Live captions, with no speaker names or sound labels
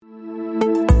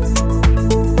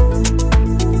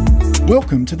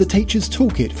Welcome to the Teacher's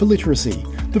Toolkit for Literacy,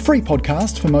 the free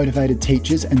podcast for motivated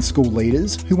teachers and school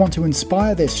leaders who want to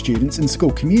inspire their students and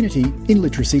school community in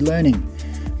literacy learning.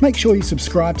 Make sure you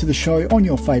subscribe to the show on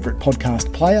your favourite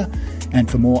podcast player, and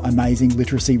for more amazing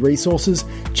literacy resources,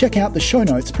 check out the show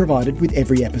notes provided with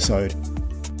every episode.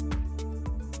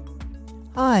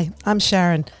 Hi, I'm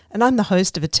Sharon, and I'm the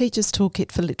host of A Teacher's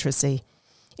Toolkit for Literacy.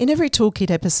 In every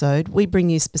Toolkit episode, we bring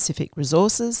you specific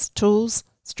resources, tools,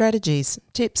 strategies,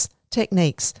 tips,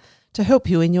 techniques to help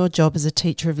you in your job as a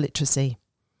teacher of literacy.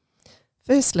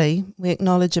 Firstly, we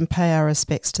acknowledge and pay our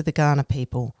respects to the Kaurna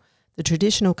people, the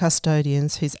traditional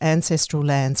custodians whose ancestral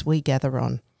lands we gather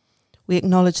on. We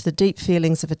acknowledge the deep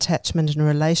feelings of attachment and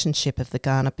relationship of the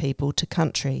Kaurna people to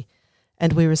country,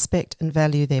 and we respect and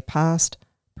value their past,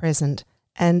 present,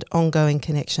 and ongoing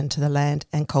connection to the land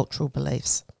and cultural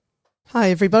beliefs. Hi,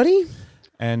 everybody.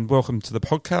 And welcome to the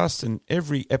podcast. In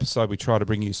every episode, we try to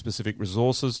bring you specific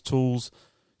resources, tools,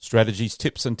 strategies,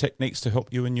 tips and techniques to help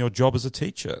you in your job as a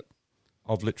teacher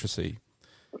of literacy.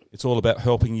 It's all about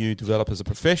helping you develop as a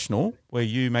professional where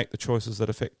you make the choices that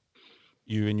affect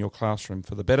you in your classroom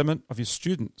for the betterment of your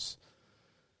students.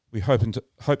 We hope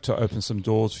to open some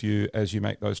doors for you as you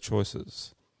make those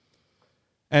choices.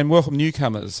 And welcome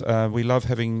newcomers. We love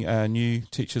having new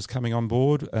teachers coming on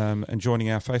board and joining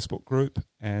our Facebook group.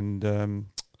 And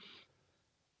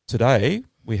today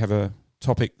we have a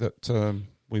topic that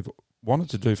we've wanted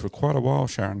to do for quite a while,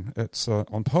 Sharon. It's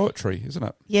on poetry, isn't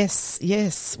it?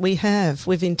 Yes, we have.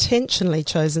 We've intentionally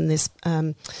chosen this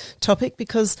topic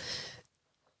because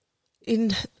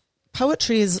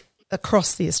poetry is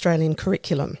across the Australian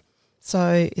curriculum.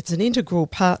 So it's an integral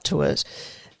part to it.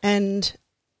 And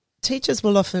teachers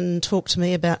will often talk to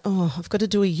me about, I've got to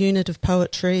do a unit of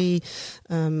poetry.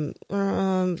 What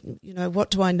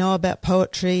do I know about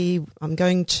poetry? I'm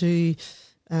going to,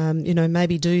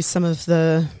 maybe do some of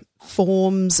the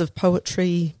forms of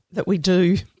poetry that we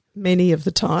do many of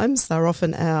the times. They're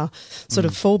often our sort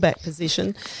of fallback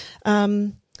position.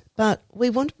 But we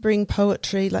want to bring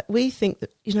poetry, we think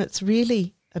that, it's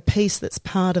really a piece that's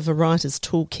part of a writer's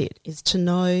toolkit, is to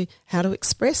know how to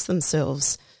express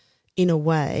themselves in a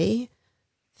way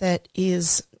that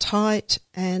is tight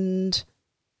and,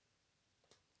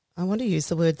 I want to use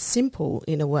the word simple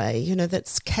in a way,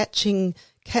 that's catching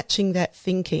that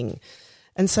thinking.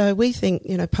 And so we think,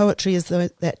 poetry is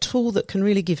that tool that can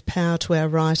really give power to our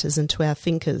writers and to our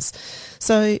thinkers.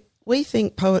 So we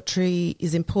think poetry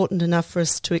is important enough for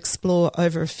us to explore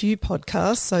over a few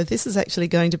podcasts. So this is actually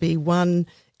going to be one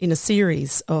in a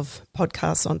series of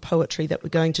podcasts on poetry that we're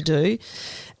going to do.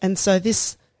 And so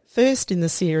this first in the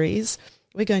series,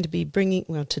 we're going to be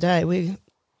today we're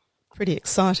pretty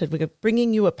excited. We're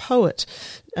bringing you a poet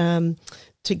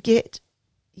to get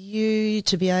you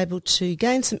to be able to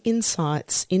gain some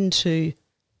insights into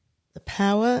the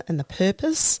power and the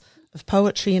purpose of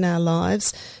poetry in our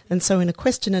lives. And so in a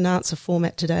question and answer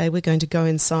format today, we're going to go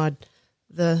inside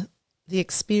the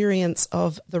experience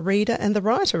of the reader and the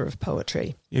writer of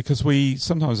poetry. Yeah, because we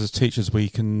sometimes as teachers we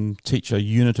can teach a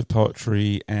unit of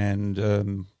poetry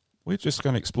and we're just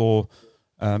going to explore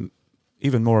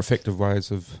even more effective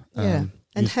ways of... and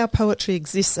how poetry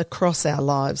exists across our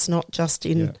lives, not just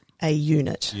in a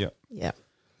unit. Yeah.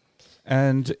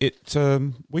 And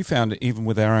we found that even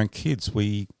with our own kids,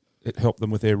 it helped them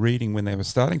with their reading when they were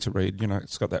starting to read.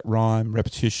 It's got that rhyme,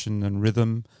 repetition and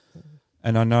rhythm.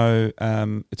 And I know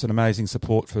it's an amazing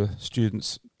support for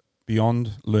students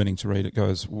beyond learning to read. It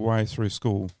goes way through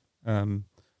school.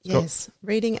 Yes,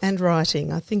 reading and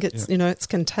writing. I think it's, it's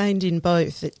contained in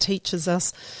both. It teaches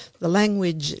us the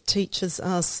language, it teaches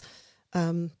us,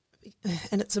 and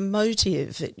it's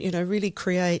emotive. It, really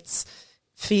creates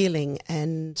feeling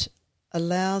and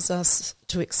allows us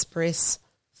to express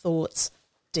thoughts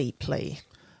deeply.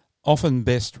 Often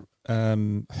best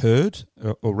heard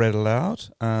or read aloud,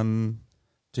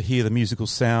 to hear the musical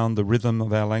sound, the rhythm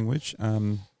of our language.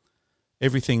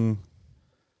 Everything,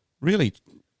 really,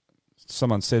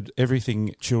 someone said,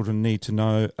 everything children need to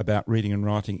know about reading and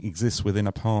writing exists within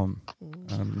a poem.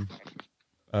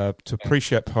 To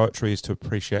appreciate poetry is to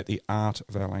appreciate the art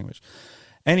of our language.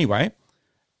 Anyway,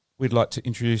 we'd like to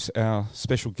introduce our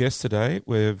special guest today.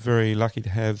 We're very lucky to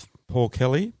have Paul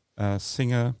Kelly,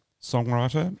 singer,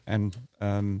 songwriter and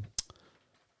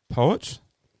poet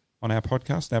on our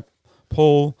podcast. Now,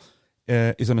 Paul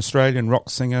is an Australian rock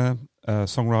singer,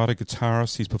 songwriter,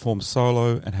 guitarist. He's performed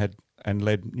solo and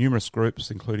led numerous groups,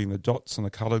 including the Dots and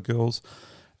the Coloured Girls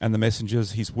and the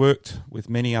Messengers. He's worked with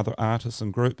many other artists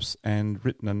and groups and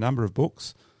written a number of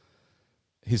books.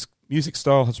 His music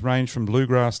style has ranged from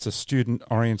bluegrass to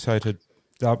student-orientated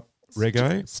dub,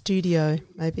 reggae. Studio,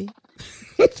 maybe.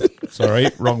 Sorry,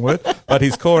 wrong word. But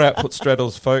his core output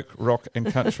straddles folk, rock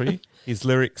and country. His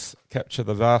lyrics capture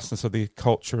the vastness of the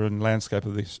culture and landscape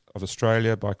of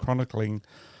Australia by chronicling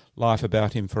life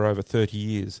about him for over 30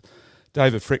 years.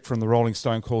 David Frick from the Rolling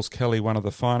Stone calls Kelly one of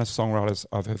the finest songwriters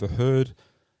I've ever heard,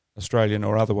 Australian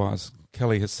or otherwise.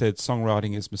 Kelly has said,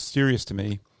 "Songwriting is mysterious to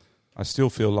me. I still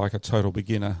feel like a total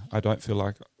beginner. I don't feel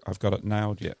like I've got it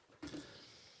nailed yet."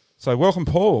 So welcome,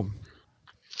 Paul.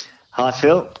 Hi,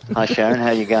 Phil. Hi, Sharon. How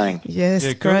are you going? Yes,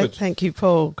 Yeah, great. good. Thank you,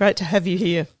 Paul. Great to have you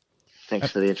here.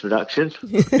 Thanks for the introduction.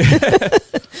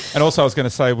 And also I was going to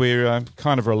say we're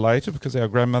kind of related because our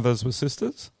grandmothers were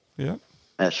sisters. Yeah.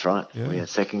 That's right. Yeah. We are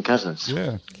second cousins.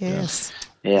 Yeah. Yes.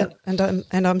 Yeah.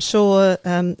 And I'm sure,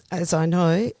 as I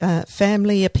know,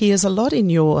 family appears a lot in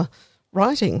your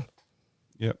writing.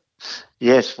 Yep.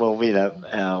 Yes. Well, we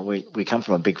come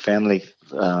from a big family,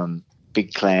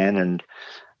 big clan, and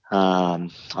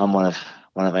I'm one of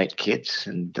 8 kids,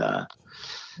 and it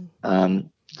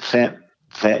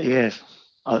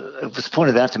was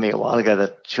pointed out to me a while ago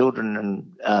that children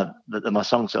and that my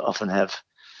songs often have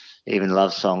even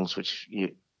love songs, which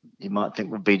you might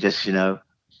think would be just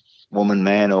woman,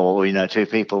 man, or 2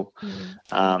 people.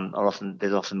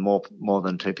 There's often more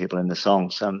than 2 people in the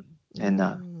songs.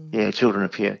 Children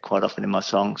appear quite often in my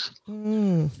songs.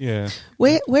 Yeah.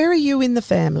 Where are you in the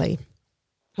family?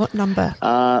 What number?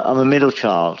 I'm a middle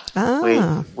child.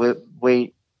 Ah.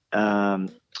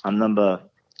 I'm number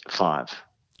 5.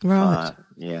 Right.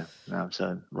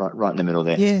 So right in the middle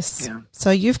there. Yes. Yeah.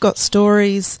 So you've got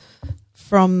stories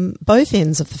from both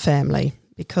ends of the family,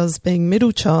 because being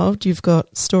middle child, you've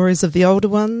got stories of the older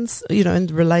ones,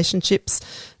 and relationships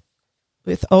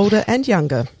with older and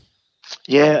younger.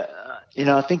 Yeah.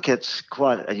 I think it's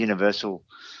quite a universal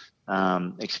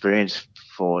experience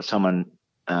for someone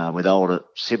with older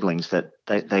siblings that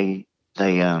they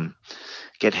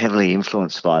get heavily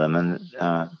influenced by them, and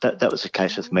that was the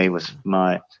case with me with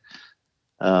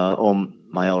all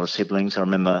my older siblings. I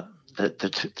remember that the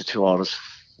 2 oldest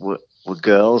were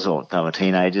girls, or they were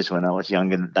teenagers when I was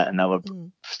younger, and they were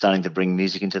starting to bring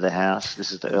music into the house.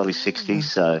 This is the early 60s,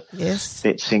 so Yes.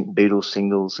 Beatles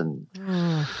singles and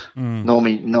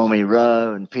Normie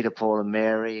Rowe and Peter, Paul and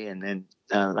Mary, and then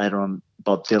later on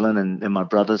Bob Dylan, and then my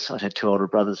brothers. I had 2 older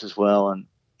brothers as well, and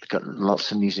got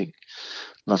lots of music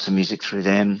through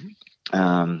them.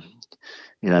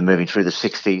 Moving through the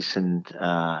 60s, and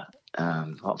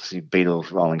obviously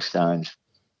Beatles, Rolling Stones,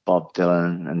 Bob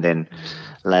Dylan, and then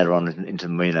later on into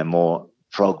more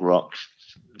prog rock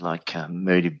like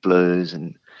Moody Blues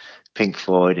and Pink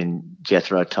Floyd and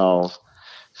Jethro Tull.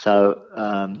 So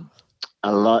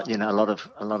a lot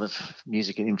of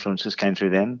music and influences came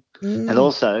through them, and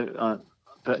also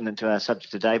pertinent to our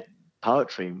subject today,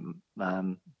 poetry.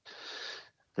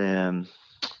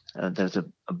 There's a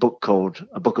book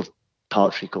of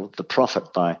poetry called The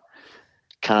Prophet by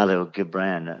Khalil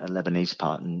Gibran, a Lebanese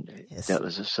poet, and that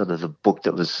was a sort of a book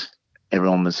that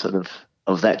everyone was sort of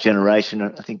that generation.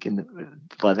 I think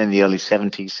by then the early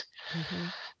 70s,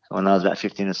 when I was about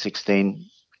 15 or 16,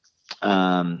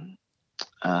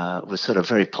 was sort of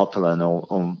very popular, and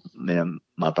all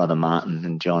my brother Martin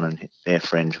and John and their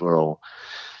friends were all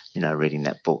reading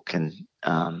that book, and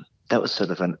that was sort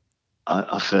of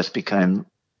I first became.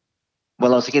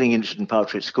 Well, I was getting interested in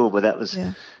poetry at school, but that was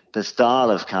the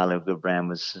style of Khalil Gibran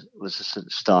was a sort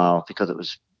of style because it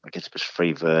was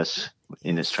free verse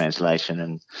in its translation,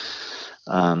 and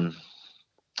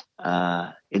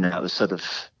it was sort of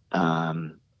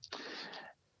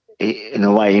in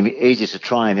a way easier to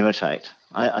try and imitate.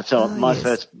 I started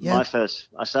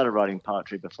writing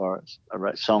poetry before I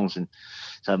wrote songs, and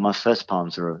so my first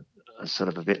poems are sort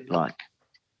of a bit like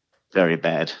very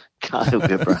bad Khalil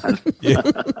Gibran.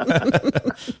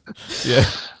 Yeah.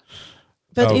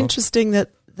 But interesting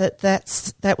that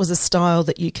was a style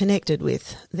that you connected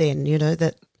with then,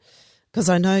 that because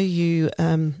I know you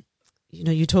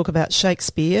you talk about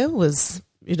Shakespeare was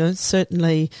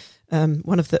certainly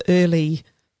one of the early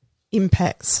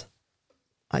impacts,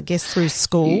 I guess, through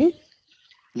school.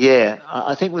 Yeah,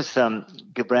 I think with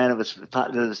Gibran,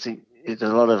 there's a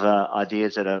lot of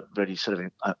ideas that are really sort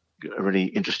of really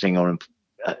interesting or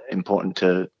important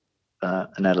to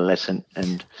an adolescent,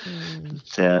 and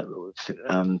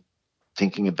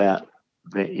thinking about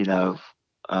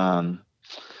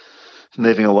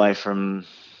moving away from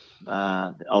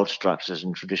the old structures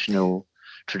and traditional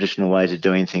ways of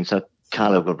doing things. So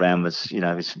Khalil Gibran was,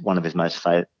 one of his most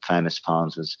famous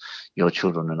poems was, "Your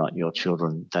children are not your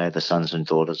children. They are the sons and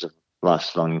daughters of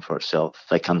life's longing for itself.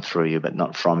 They come through you, but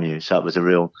not from you." So it was a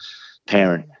real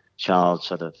parent-child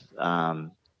sort of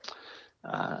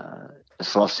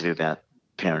philosophy about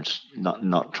parents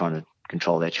not trying to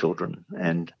control their children,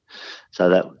 and so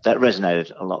that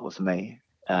resonated a lot with me,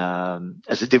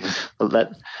 as it did with a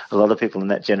lot of people in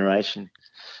that generation.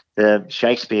 The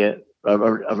Shakespeare I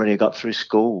already got through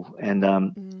school, and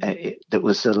I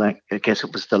guess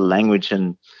it was the language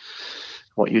and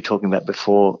what you were talking about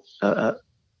before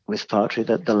with poetry,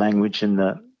 that the language and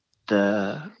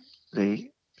the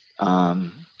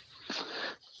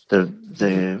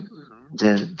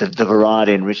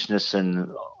variety and richness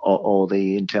and all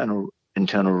the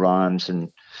internal rhymes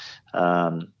and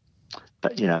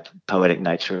but poetic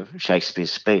nature of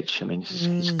Shakespeare's speech. I mean,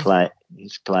 his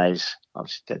plays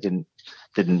obviously that didn't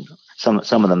some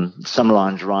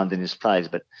lines rhymed in his plays,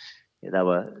 but they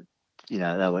were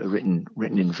written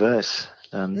in verse.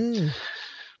 But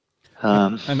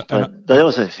they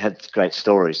also had great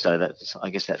stories, so I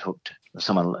guess that hooked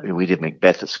someone. We did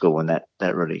Macbeth at school, and that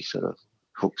really sort of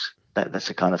hooks. That's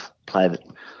the kind of play that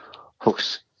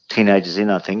hooks teenagers in.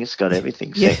 I think it's got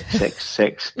everything: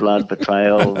 sex, blood,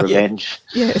 betrayal, revenge.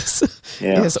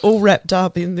 Yes, all wrapped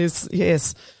up in this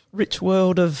rich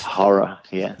world of horror.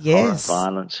 Horror,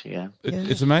 violence.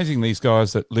 It's amazing these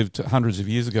guys that lived hundreds of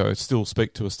years ago still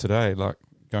speak to us today, like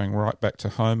going right back to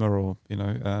Homer, or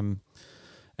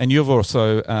and you've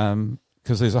also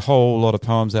because there's a whole lot of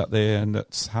poems out there, and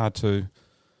it's hard to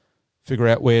figure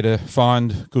out where to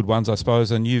find good ones, I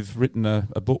suppose. And you've written a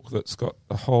book that's got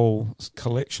a whole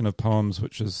collection of poems,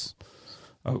 which is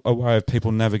a way of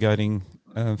people navigating,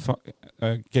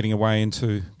 getting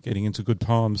into good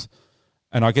poems.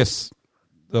 And I guess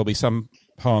there'll be some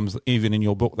poems even in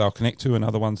your book they'll connect to, and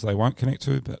other ones they won't connect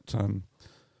to. But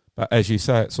as you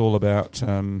say, it's all about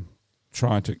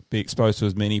trying to be exposed to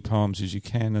as many poems as you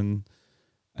can,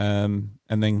 and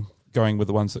then going with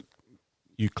the ones that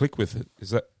you click with. Is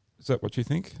that what you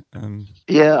think?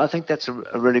 Yeah, I think that's a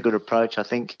really good approach. I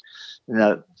think,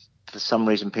 for some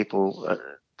reason people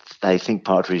they think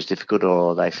poetry is difficult,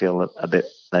 or they feel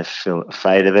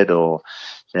afraid of it, or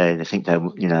they think they're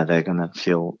going to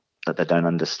feel that they don't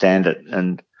understand it.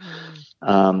 And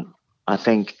I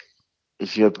think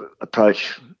if you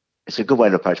approach, it's a good way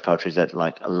to approach poetry is that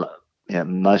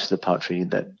most of the poetry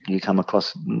that you come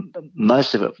across,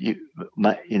 most of it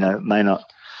may not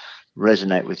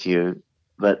resonate with you,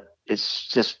 but it's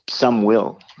just some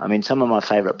will. I mean, some of my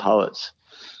favourite poets,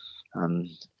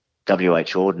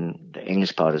 W.H. Auden, the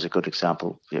English poet, is a good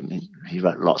example. I mean, he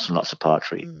wrote lots and lots of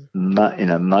poetry.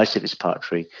 Most of his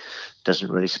poetry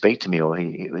doesn't really speak to me, or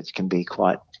it can be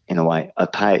quite, in a way,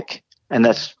 opaque. And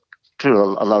that's true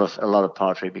a lot of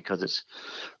poetry, because it's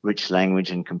rich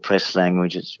language and compressed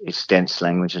language. It's dense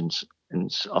language, and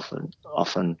it's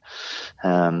often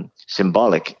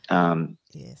symbolic.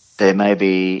 There may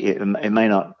be it may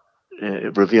not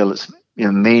reveal its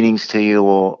meanings to you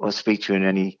or speak to you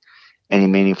in any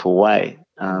meaningful way,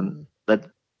 but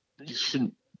you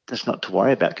shouldn't. That's not to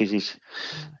worry about, because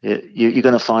you're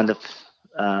going to find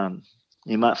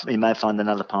you may find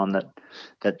another poem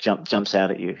that jumps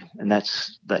out at you, and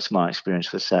that's my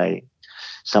experience with, say,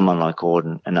 someone like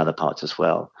Auden and other poets as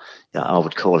well. I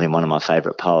would call him one of my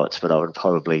favourite poets, but I would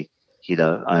probably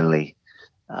only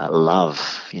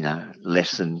love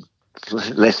less than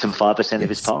 5% of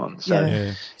his poems.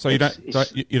 So you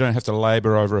don't have to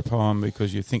labour over a poem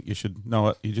because you think you should know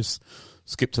it. You just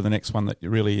skip to the next one that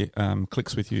really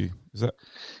clicks with you. Is that?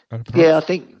 Yeah, I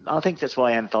think that's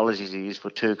why anthologies are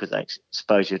useful too, because they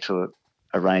expose you to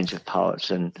a range of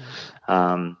poets and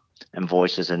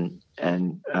voices, and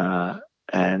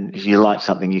if you like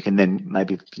something, you can then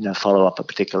maybe follow up a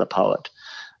particular poet.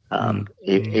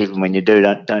 Even when you do,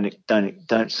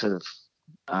 don't sort of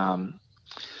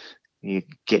you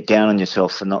get down on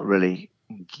yourself for not really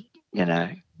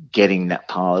getting that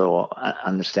poet or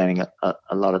understanding a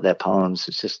lot of their poems.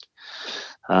 It's just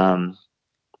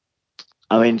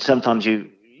sometimes you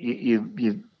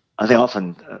I think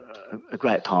often a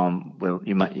great poem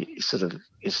you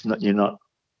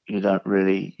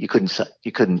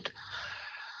couldn't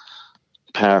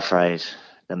paraphrase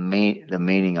the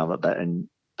meaning of it, but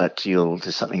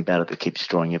there's something about it that keeps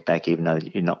drawing you back, even though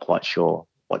you're not quite sure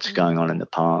what's going on in the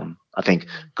poem. I think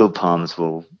good poems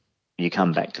you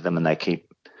come back to them and they keep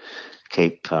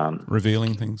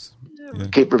revealing things. Yeah.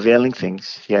 Keep revealing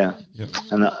things, yeah. Yep.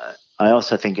 And I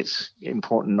also think it's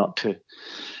important not to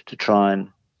try and.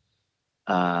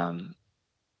 I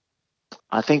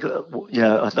think I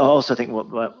also think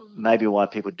what maybe why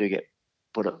people do get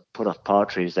put off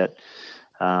poetry is that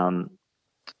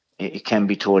it can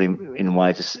be taught in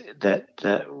ways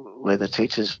that where the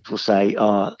teachers will say,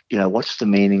 what's the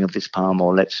meaning of this poem,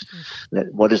 or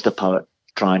what is the poet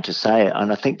trying to say?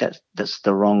 And I think that's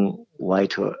the wrong way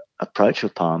to approach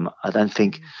with poem. I don't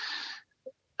think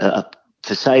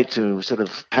to sort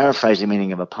of paraphrase the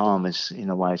meaning of a poem is in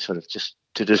a way sort of just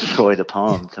to destroy the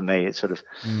poem. To me, it sort of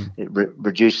it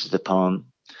reduces the poem.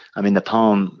 I mean, the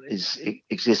poem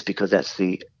exists because that's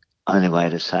the only way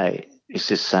to say. It's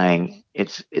just saying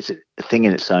it's a thing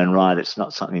in its own right. It's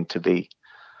not something to be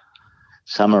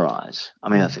summarised. I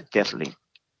mean, I think definitely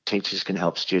teachers can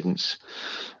help students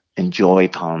enjoy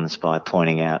poems by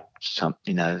pointing out some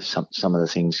of the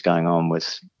things going on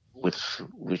with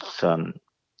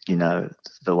the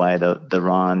way the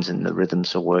rhymes and the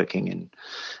rhythms are working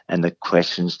and the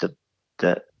questions that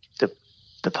the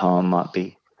poem might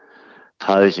be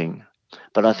posing.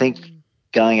 But I think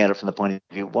going at it from the point of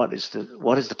view, what is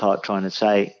the poet trying to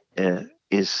say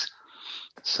is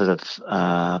sort of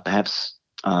perhaps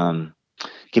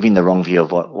giving the wrong view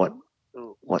of what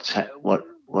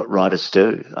writers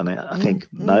do. I mean, I think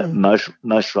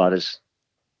most writers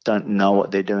don't know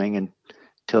what they're doing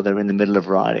until they're in the middle of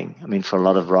writing. I mean, for a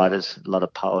lot of writers, a lot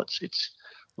of poets, it's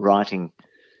writing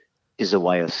is a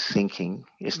way of thinking.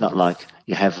 It's not like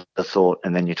you have the thought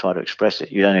and then you try to express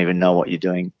it. You don't even know what you're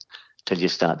doing till you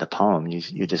start the poem.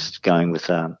 You're just going with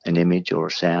an image or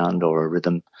a sound or a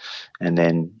rhythm, and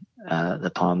then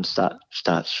the poem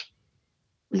starts,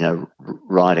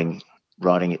 writing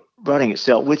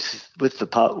itself with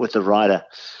the writer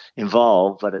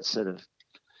involved, but it's sort of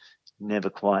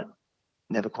never quite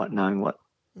knowing what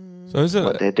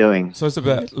they're doing. So it's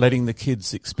about letting the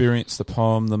kids experience the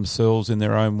poem themselves in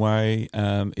their own way,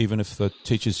 even if the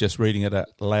teacher's just reading it out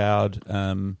loud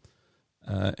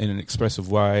in an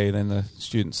expressive way. Then the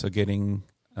students are getting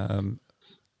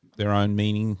their own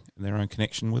meaning and their own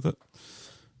connection with it.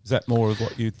 Is that more of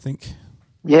what you think?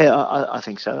 Yeah, I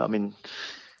think so. I mean,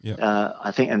 yeah.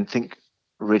 I think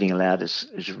reading aloud is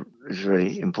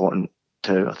really important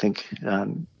too. I think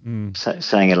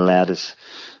saying it aloud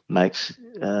makes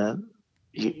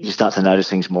you start to notice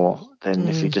things more than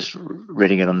if you're just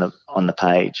reading it on the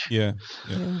page. Yeah.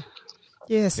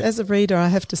 Yes, as a reader, I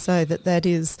have to say that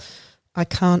is, I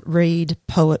can't read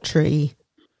poetry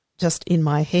just in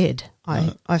my head.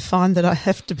 I find that I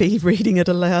have to be reading it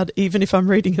aloud, even if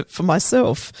I'm reading it for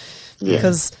myself,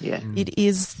 because it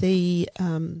is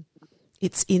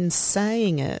it's in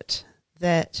saying it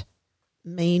that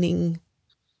meaning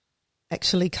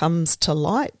actually comes to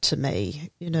light to me.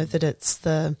 That it's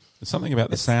there's something about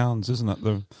the sounds, isn't it?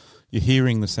 You're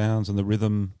hearing the sounds and the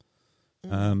rhythm,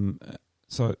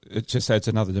 so it just adds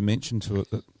another dimension to it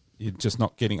that you're just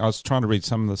not getting. I was trying to read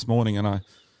some this morning, and I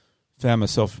found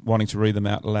myself wanting to read them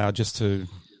out loud just to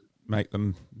make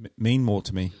them mean more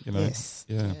to me. Yes.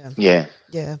 Yeah.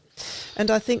 And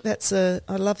I think I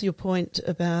love your point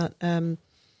about. I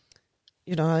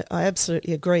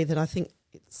absolutely agree that I think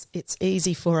it's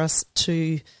easy for us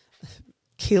to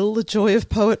kill the joy of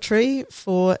poetry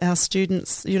for our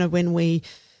students, when we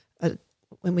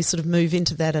sort of move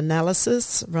into that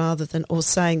analysis rather than or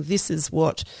saying this is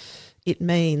what it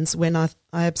means, when I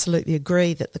absolutely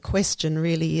agree that the question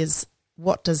really is,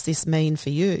 what does this mean for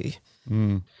you?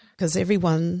 Because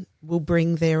everyone will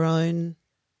bring their own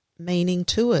meaning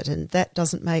to it, and that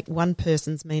doesn't make one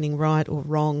person's meaning right or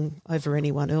wrong over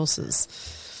anyone else's.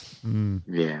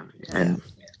 Yeah. And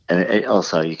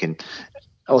also you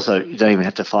don't even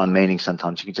have to find meaning.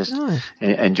 Sometimes you can just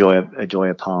enjoy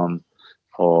a poem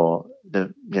for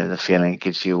the feeling it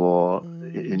gives you, or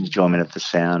enjoyment of the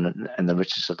sound and the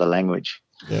richness of the language.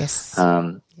 Yes.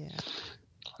 I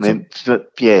mean,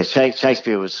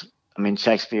 Shakespeare was. I mean,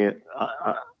 Shakespeare.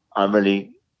 I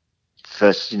really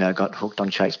first, got hooked on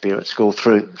Shakespeare at school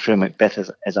through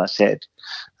Macbeth, as I said.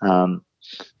 I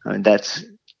mean, that's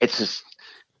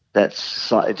a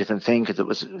slightly different thing because it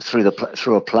was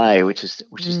through a play, which is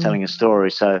telling a story.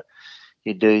 So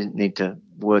you do need to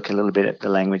work a little bit at the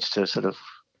language to sort of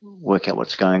work out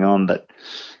what's going on. But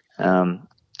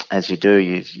as you do,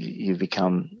 you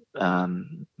become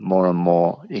more and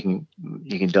more. You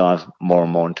can dive more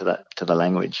and more into the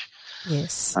language.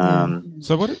 Yes. So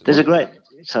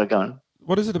go on.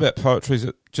 What is it about poetry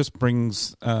that just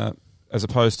brings, as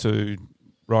opposed to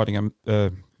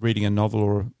reading a novel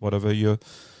or whatever,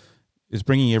 is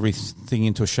bringing everything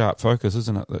into a sharp focus,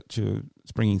 isn't it? That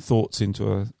it's bringing thoughts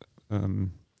into a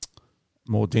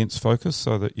more dense focus,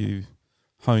 so that you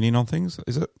hone in on things.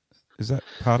 Is that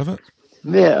part of it?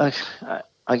 Yeah,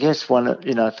 I guess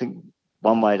I think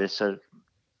one way to sort of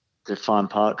define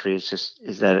poetry is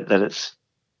that it's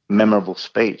memorable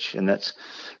speech, and that's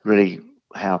really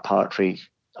how poetry,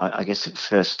 I guess, it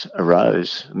first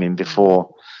arose. I mean,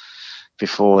 before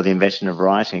the invention of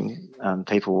writing,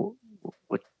 people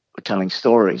were telling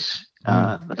stories,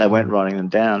 but they weren't writing them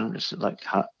down. Just like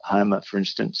Homer, for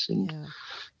instance, and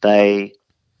they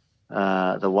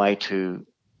the way to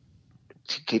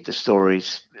keep the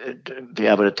stories, be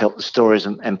able to tell the stories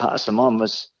and pass them on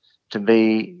was for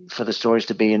the stories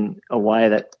to be in a way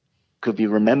that could be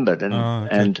remembered,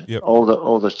 and Yep. all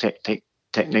the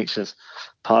techniques of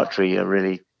poetry are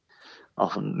really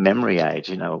often memory aids,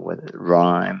 whether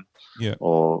rhyme Yeah.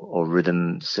 or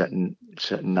rhythm, certain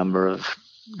number of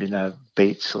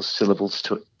beats or syllables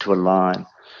to a line,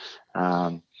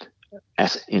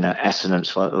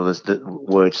 assonance, or the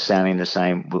words sounding the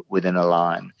same within a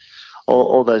line,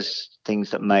 all those things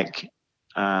that make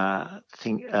a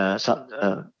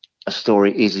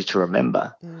story easy to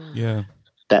remember. Yeah.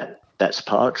 That's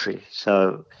poetry.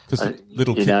 So,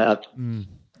 little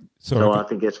so I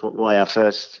think that's why our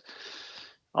first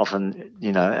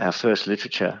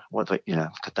literature,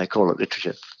 they call it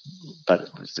literature, but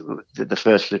the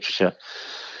first literature,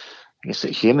 I guess,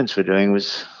 that humans were doing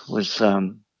was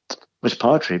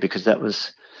poetry, because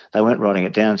they weren't writing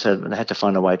it down, so they had to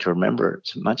find a way to remember it.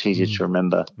 It's much easier to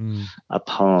remember a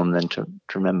poem than to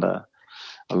remember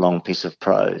a long piece of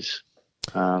prose.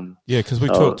 Because we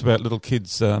talked about little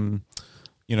kids, when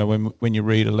you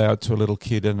read aloud to a little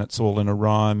kid and it's all in a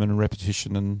rhyme and a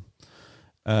repetition,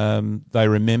 and they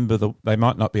remember they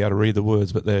might not be able to read the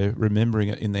words, but they're remembering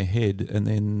it in their head, and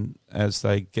then as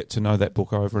they get to know that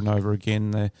book over and over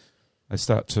again, they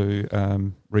start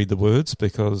to read the words,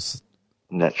 because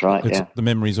that's right. The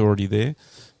memory's already there.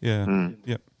 Yeah.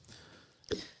 Yep.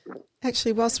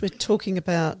 Actually, whilst we're talking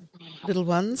about little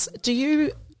ones,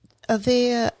 are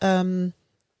there,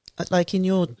 like in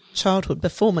your childhood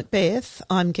before Macbeth,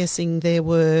 I'm guessing there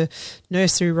were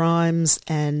nursery rhymes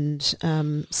and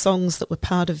songs that were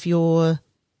part of your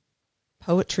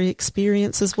poetry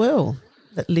experience as well,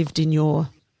 that lived in your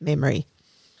memory?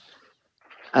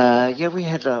 We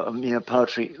had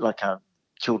poetry, like a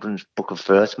children's book of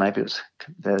verse. Maybe it was.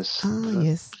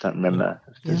 Yes. I don't remember.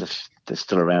 Yeah. They're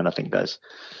still around. I think those.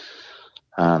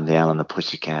 The Owl and the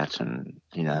Pussycat, and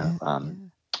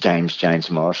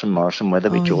James Morrison,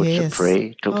 Weatherby, George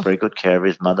Dupree took very good care of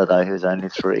his mother, though he was only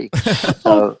 3.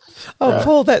 So,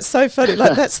 Paul, that's so funny.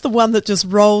 Like, that's the one that just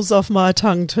rolls off my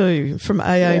tongue too, from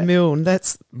A.A. Milne.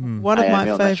 That's one of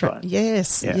my favourite. Right.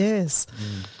 Yes, yes.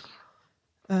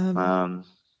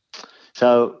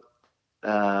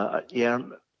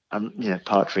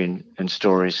 Poetry and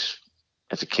stories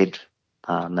as a kid.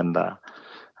 I remember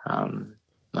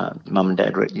mum and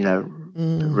dad,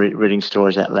 reading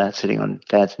stories out loud, sitting on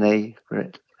dad's knee,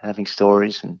 having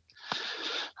stories, and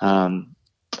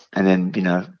then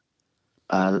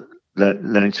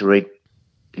learning to read,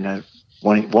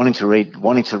 wanting to read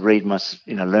learn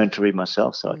to read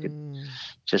myself, so I could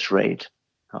just read.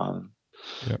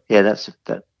 That's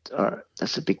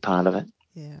a big part of it.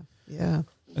 Yeah.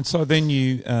 And so then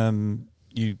you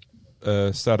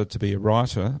started to be a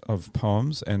writer of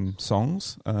poems and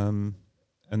songs.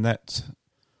 And that,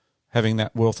 having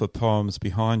that wealth of poems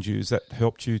behind you, has that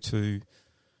helped you to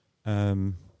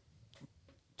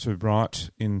write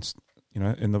in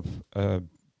the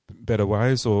better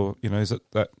ways, or is it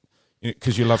that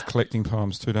because you love collecting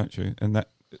poems too, don't you? And that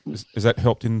is that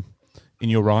helped in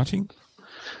your writing?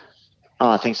 Oh,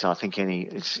 I think so. I think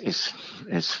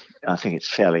I think it's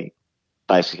fairly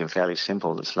basic and fairly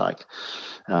simple. It's like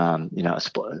a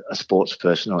sports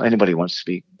person, or anybody wants to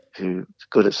be who's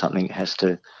good at something has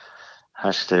to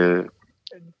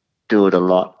do it a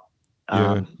lot.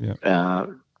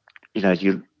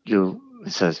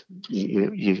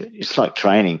 It's like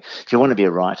training. If you want to be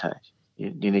a writer,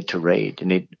 you need to read. You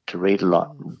need to read a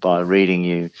lot. By reading,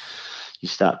 you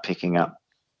start picking up,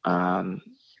 I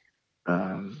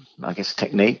guess,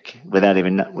 technique without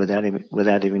even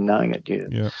knowing it.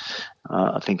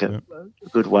 I think a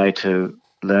good way to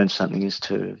learn something is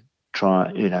to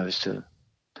try, is to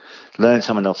learn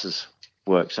someone else's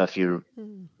work. So if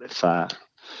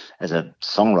as a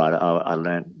songwriter, I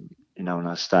learned, when I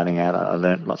was starting out, I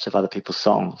learned lots of other people's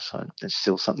songs. So it's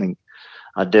still something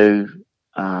I do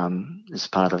as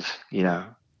part of, I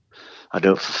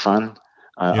do it for fun.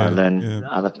 I learn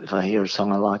if I hear a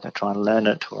song I like, I try and learn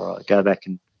it, or I go back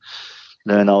and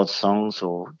learn old songs,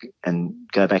 and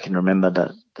go back and remember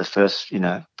the first,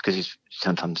 because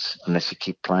sometimes unless you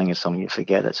keep playing a song, you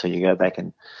forget it. So you go back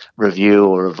and review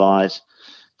or revise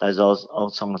those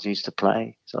old songs I used to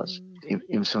play. So it's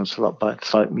influenced a lot by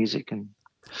folk music and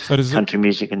country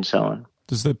music and so on.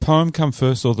 Does the poem come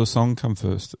first or the song come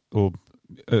first, or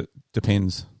it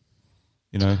depends?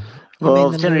 You mean the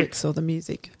lyrics or the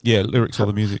music? Yeah, lyrics or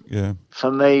the music. Yeah. For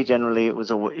me, generally,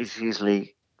 it's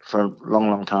usually, for a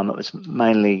long, long time, it was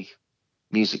mainly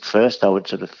music first. I would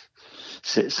sort of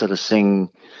sing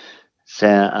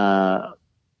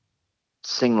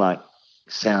like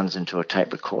sounds into a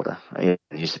tape recorder. It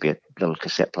used to be a little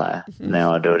cassette player.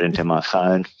 Now I do it into my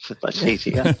phone. It's much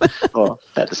easier. Well,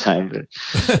 about the same, but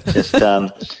just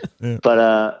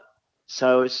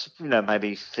so it's, you know,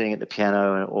 maybe sitting at the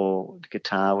piano or the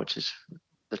guitar, which is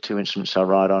the two instruments I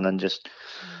write on, and just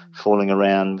fooling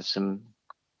around with some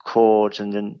chords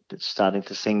and then starting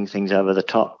to sing things over the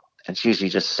top. It's usually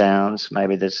just sounds.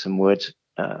 Maybe there's some words,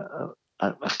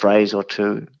 a phrase or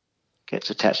two gets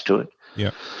attached to it.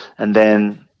 Yeah. And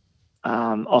then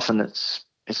often it's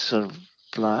sort of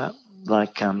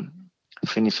like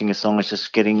finishing a song is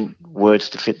just getting words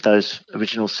to fit those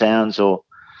original sounds, or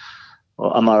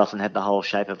I might often have the whole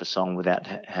shape of a song without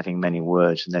having many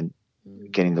words, and then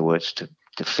getting the words to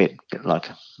fit, like,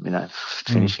 you know,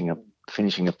 finishing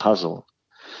a puzzle.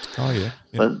 Oh yeah.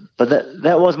 But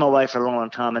that was my way for a long, long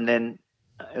time, and then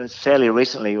it was fairly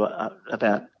recently,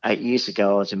 about 8 years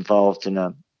ago, I was involved in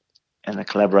a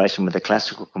collaboration with a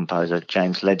classical composer,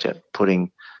 James Ledger,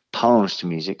 putting poems to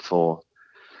music for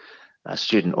a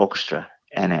student orchestra,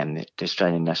 ANAM, the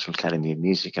Australian National Academy of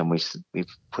Music, and we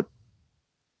put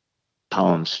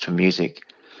poems to music,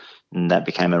 and that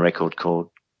became a record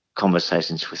called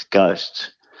Conversations with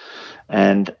Ghosts.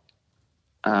 And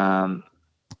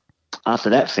after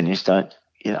that finished, I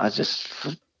just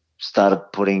started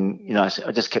putting, you know,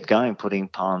 I just kept going, putting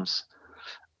poems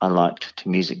I liked to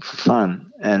music for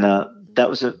fun. And that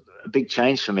was a big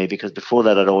change for me, because before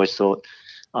that I'd always thought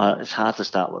it's hard to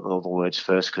start with all the words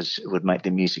first because it would make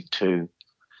the music too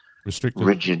restricted,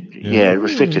 rigid,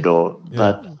 restricted.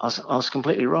 But I was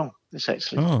completely wrong. It's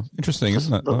actually interesting,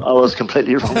 isn't it? I was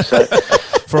completely wrong. So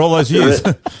for all those years,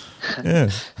 yeah.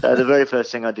 So the very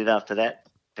first thing I did after that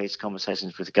piece,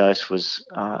 Conversations with Ghosts, was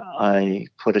I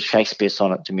put a Shakespeare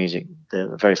sonnet to music,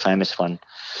 the very famous one,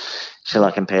 Shall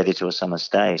I Compare Thee to a Summer's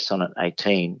Day, Sonnet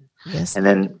 18. Yes. And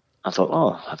then I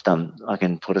thought, I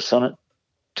can put a sonnet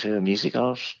to music.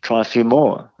 I'll try a few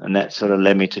more. And that sort of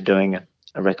led me to doing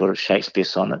a record of Shakespeare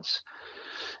sonnets.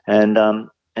 And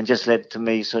just led to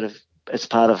me sort of, it's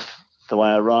part of the way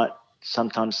I write,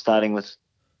 sometimes starting with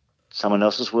someone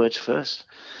else's words first,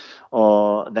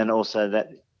 or then also that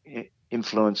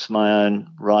influenced my own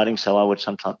writing. So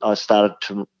I've started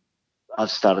to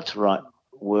write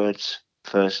words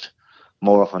first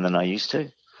more often than I used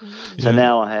to. Yeah. So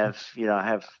now I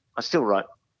still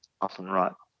often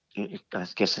write, I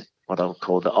guess what I would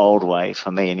call the old way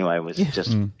for me anyway, was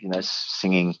just,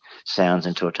 singing sounds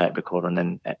into a tape recorder and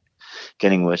then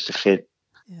getting words to fit.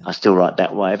 Yeah. I still write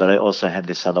that way, but I also had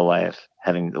this other way of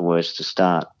having the words to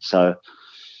start. So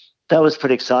that was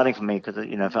pretty exciting for me, because,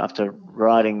 after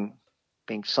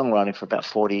being songwriting for about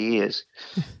 40 years,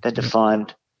 then to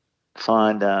find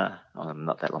not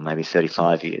that long, maybe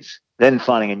 35 years, then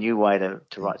finding a new way to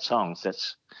write songs,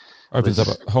 that's opens up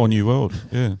a whole new world.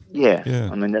 Yeah.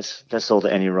 I mean, that's all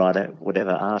that any writer would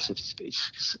ever ask.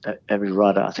 Every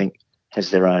writer, I think, has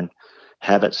their own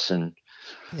habits and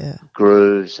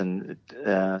grooves, and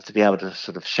to be able to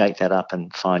sort of shake that up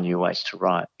and find new ways to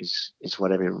write is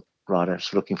what every writer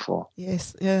is looking for.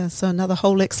 Yes, yeah. So another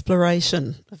whole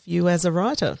exploration of you as a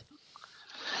writer.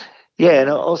 Yeah, and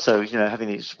also, having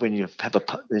these, when you have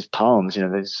these poems,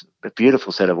 there's a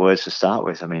beautiful set of words to start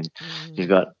with. I mean, you've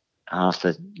got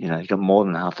you've got more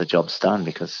than half the job's done,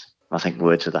 because I think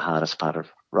words are the hardest part of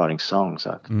writing songs.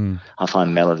 I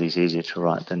find melodies easier to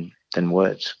write than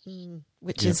words.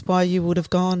 Which is why you would have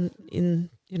gone in,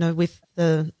 with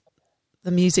the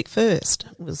music first,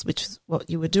 which is what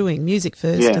you were doing, music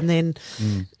first, and then,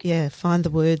 find the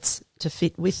words to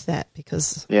fit with that,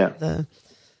 because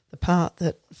the part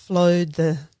that flowed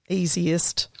the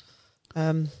easiest.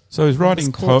 So is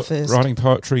writing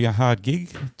poetry a hard gig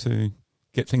to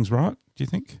get things right, do you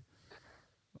think?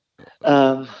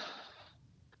 Well,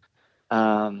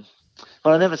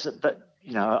 I never said, but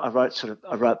I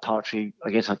wrote poetry.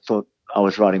 I guess I thought I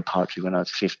was writing poetry when I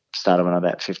was started when I was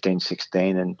about 15,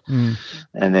 16,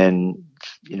 and then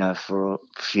for a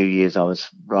few years I was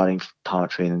writing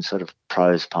poetry and sort of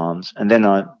prose poems, and then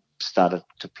I started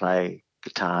to play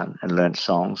guitar and learned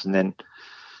songs, and then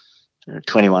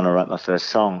 21 I wrote my first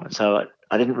song. So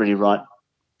I didn't really write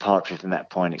poetry from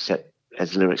that point except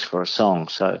as lyrics for a song.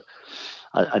 So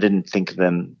I didn't think of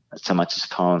them so much as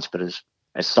poems, but as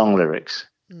song lyrics.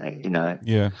 But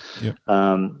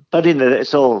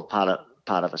it's all part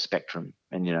of a spectrum,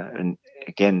 and and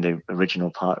again, the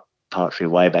original poetry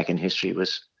way back in history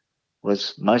was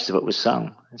most of it was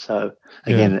sung. So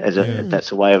again,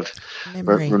 that's a way of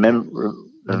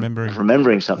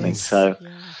remembering something. Yes. So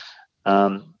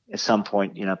at some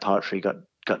point, poetry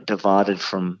got divided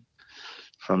from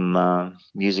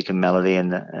music and melody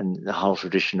and the whole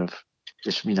tradition of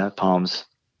just poems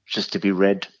just to be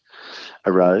read.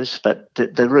 arose. But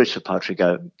the roots of poetry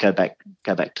go back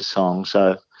to song.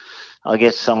 So I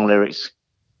guess song lyrics,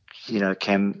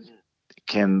 can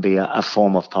be a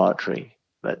form of poetry.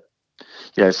 But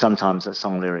sometimes a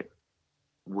song lyric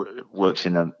works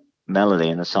in a melody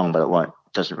in a song, but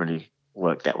doesn't really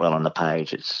work that well on the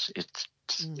page.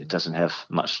 It doesn't have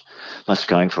much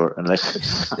going for it unless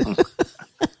it's sung.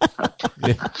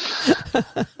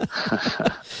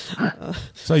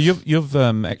 So you've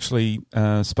actually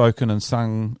spoken and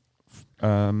sung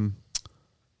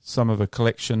some of a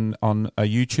collection on a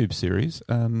YouTube series.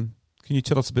 Can you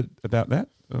tell us a bit about that?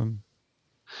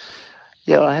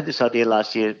 Yeah, I had this idea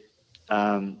last year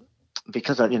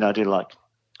because I do like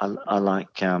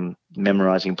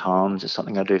memorizing poems. It's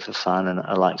something I do for fun, and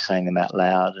I like saying them out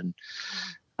loud. And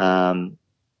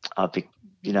I've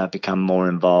become more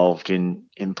involved in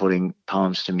putting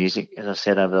poems to music, as I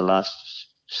said, over the last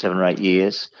 7 or 8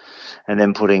 years, and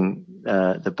then putting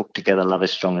the book together, Love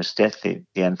is Strong as Death, the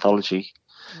anthology.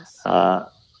 Yes.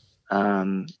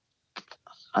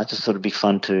 I just thought it'd be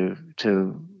fun to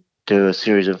do a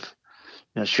series of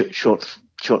short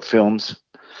films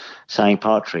saying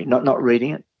poetry, not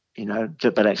reading it,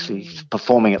 but actually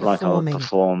performing it like I would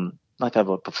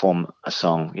perform a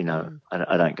song.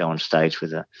 I don't go on stage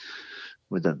with a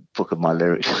book of my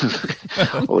lyrics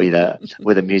or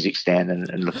with a music stand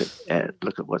and look at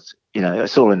what's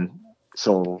it's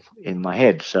all in my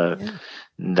head. So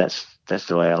that's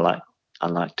the way I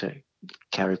like to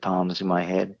carry poems in my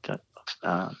head.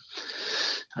 I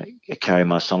carry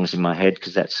my songs in my head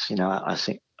because that's I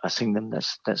sing them.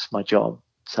 That's my job.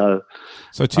 So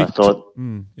I thought, go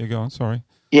on. Sorry.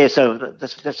 Yeah. So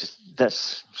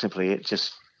that's simply it.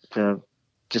 Just to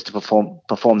perform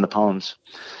the poems.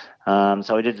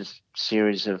 So we did a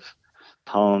series of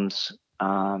poems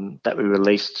that we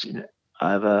released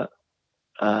over.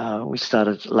 We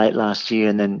started late last year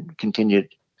and then continued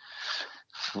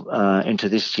into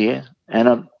this year,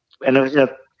 and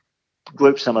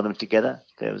grouped some of them together.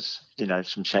 There was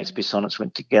some Shakespeare sonnets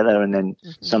went together, and then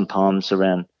some poems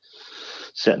around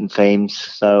certain themes.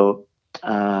 So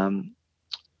we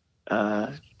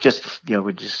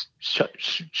just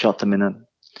shot them in a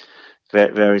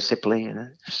very, very simply in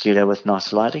a studio with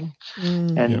nice lighting,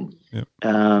 and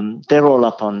they're all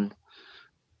up on.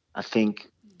 I think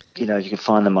you can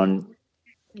find them on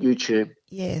YouTube.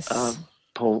 Yes.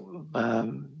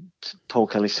 Paul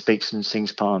Kelly speaks and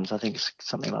sings poems. I think it's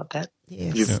something like that.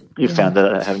 Yes. You've found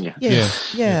that, haven't you?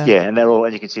 Yes. Yeah. And they're all,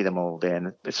 and you can see them all there.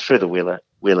 And it's through the Wheeler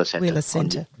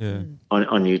Centre.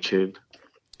 On YouTube.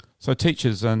 So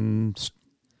teachers and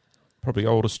probably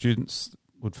older students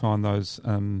would find those.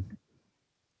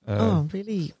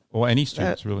 Really? Or any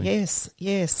students, really?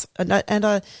 Yes.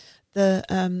 That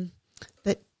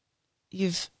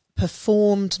you've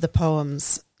performed the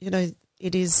poems.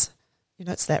 It is.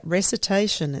 It's that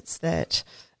recitation. It's that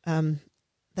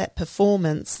that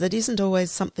performance that isn't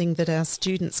always something that our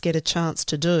students get a chance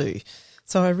to do.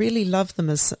 So I really love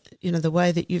them as the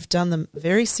way that you've done them,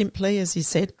 very simply, as you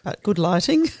said, but good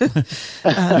lighting.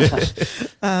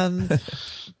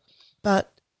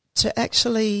 But to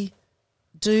actually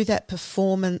do that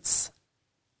performance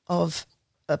of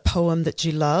a poem that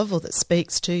you love or that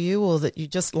speaks to you or that you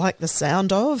just like the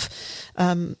sound of,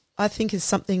 I think is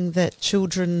something that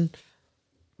children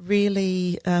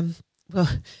really,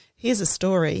 here's a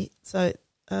story. So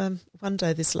one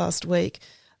day this last week,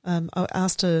 I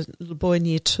asked a little boy in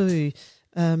year 2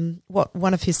 what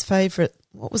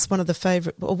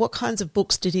kinds of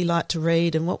books did he like to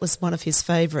read and what was one of his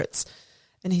favourites.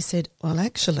 And he said, well,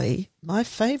 actually, my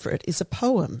favourite is a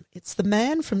poem. It's The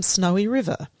Man from Snowy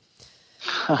River.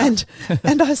 And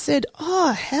I said,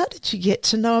 how did you get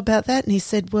to know about that? And he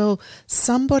said, well,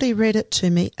 somebody read it to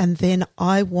me and then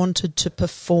I wanted to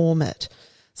perform it.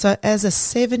 So as a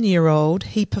 7-year-old,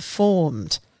 he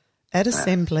performed at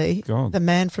assembly The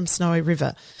Man from Snowy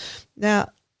River. Now,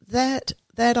 that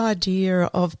idea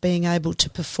of being able to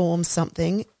perform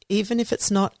something, even if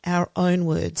it's not our own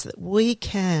words, that we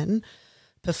can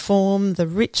perform the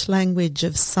rich language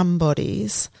of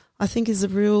somebody's, I think is a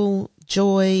real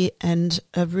joy and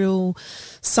a real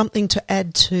something to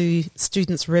add to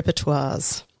students'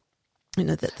 repertoires.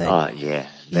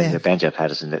 The Banjo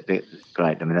Patterson, they're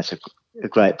great. I mean, that's a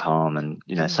great poem, and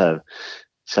so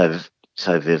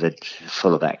vivid,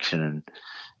 full of action,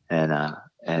 and the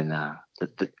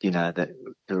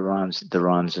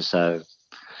rhymes are so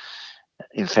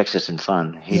infectious and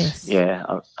fun.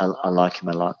 I like him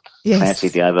a lot. Yes. Clancy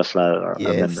the Overflow, I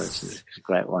remember it's a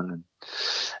great one.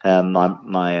 And one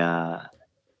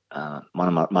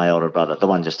of my older brother, the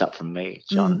one just up from me,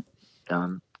 John,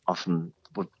 often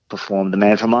would perform The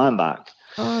Man from Ironbark.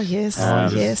 Oh yes,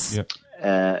 yes. Yep.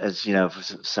 as you know,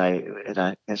 say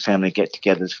at family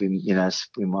get-togethers,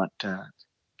 we might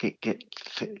get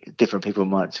different people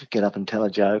might get up and tell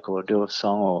a joke or do a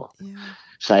song or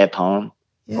say a poem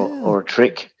or a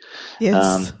trick.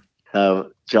 Yes.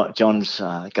 So John's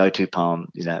go-to poem,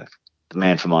 the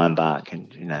Man from Ironbark,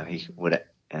 and he would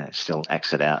still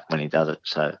acts it out when he does it.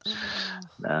 So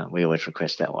we always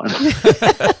request that one.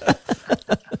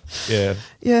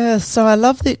 Yeah. So I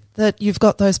love that you've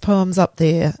got those poems up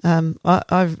there.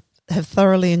 I have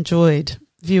thoroughly enjoyed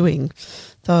viewing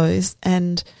those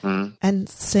and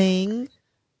seeing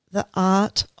the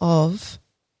art of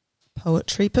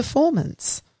poetry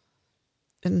performance.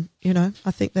 And,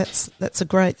 I think that's a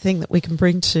great thing that we can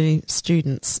bring to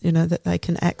students, that they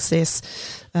can access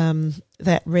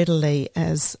that readily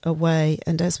as a way.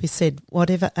 And as we said,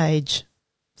 whatever age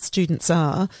students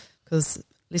are, because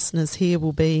listeners here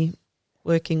will be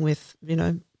working with,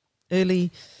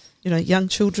 early, young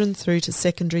children through to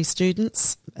secondary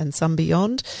students and some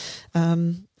beyond.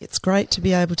 It's great to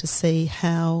be able to see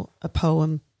how a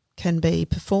poem can be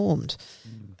performed.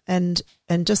 And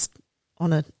just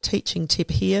on a teaching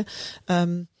tip here,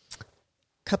 a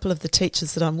couple of the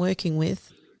teachers that I'm working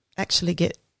with actually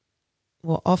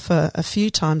offer a few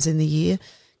times in the year,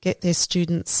 get their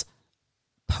students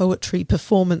poetry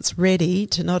performance ready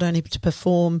to not only to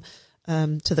perform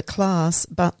to the class,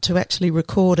 but to actually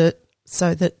record it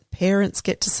so that parents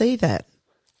get to see that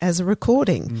as a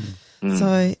recording.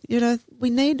 So,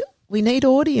 we need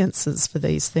audiences for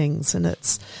these things, and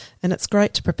it's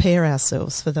great to prepare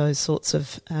ourselves for those sorts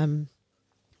of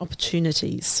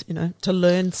opportunities, to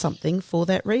learn something for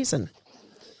that reason.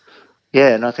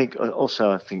 Yeah, and I think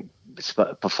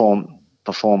perform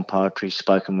poetry,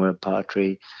 spoken word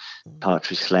poetry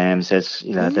slams.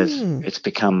 It's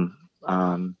become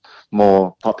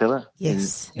more popular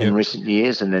in recent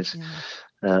years, and there's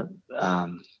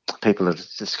people are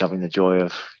discovering the joy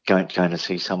of going to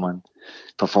see someone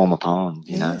perform a poem.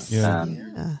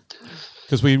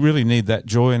 Because we really need that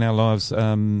joy in our lives.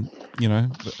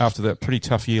 After that pretty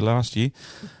tough year last year,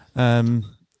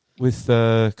 with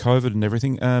COVID and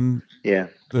everything.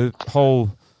 The whole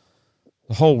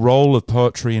role of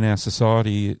poetry in our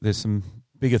society. There's some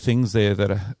bigger things there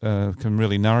that can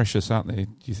really nourish us, aren't there?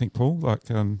 Do you think, Paul?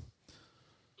 And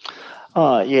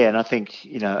I think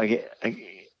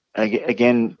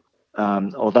again,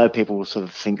 although people sort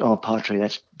of think, poetry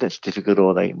that's difficult,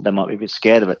 or they might be a bit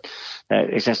scared of it,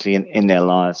 it's actually in their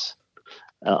lives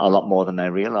a lot more than they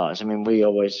realise. I mean,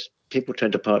 people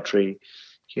turn to poetry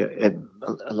at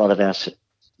a lot of our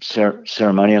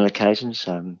ceremonial occasions.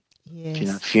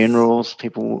 Funerals,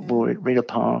 people will read a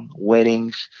poem,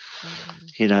 weddings,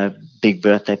 big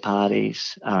birthday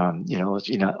parties.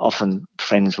 Often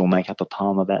friends will make up a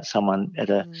poem about someone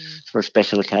for a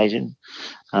special occasion.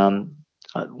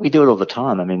 We do it all the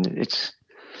time. I mean, it's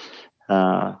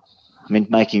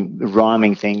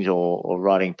rhyming things or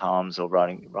writing poems or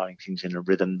writing things in a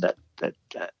rhythm that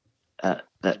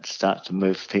starts to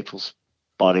move people's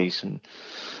bodies and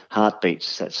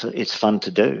heartbeats. It's fun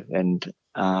to do, and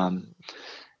I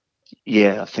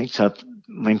think so. I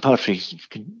mean, poetry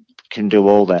can do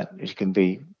all that. It can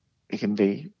be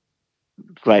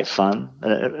great fun,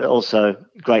 also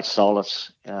great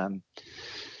solace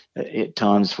at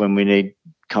times when we need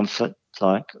comfort,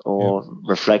 or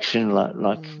reflection,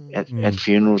 like at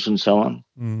funerals and so on.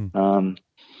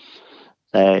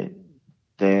 They're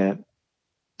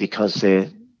because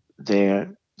they're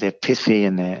pithy,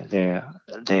 and they're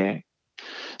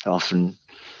often,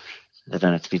 they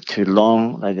don't have to be too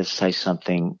long. They just say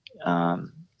something that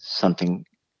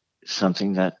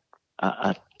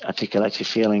articulates your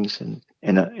feelings and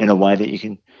in a way that you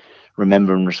can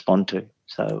remember and respond to.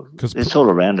 So it's all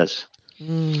around us.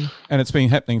 And it's been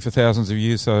happening for thousands of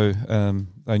years, so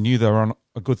they knew they were on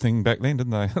a good thing back then,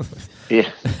 didn't they? Yeah,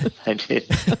 they did.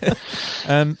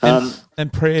 And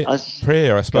prayer, I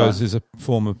suppose, is a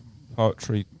form of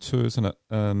poetry too, isn't it?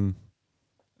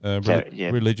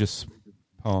 Religious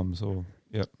poems, or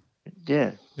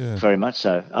Yeah, very much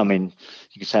so. I mean,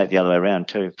 you could say it the other way around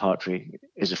too. Poetry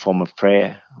is a form of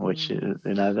prayer, which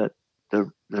that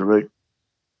the root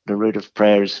of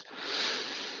prayer is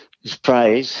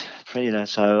praise.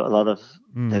 So a lot of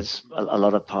there's a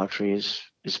lot of poetry is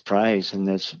praise, and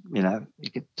there's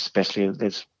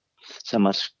there's so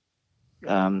much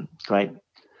great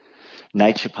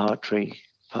nature poetry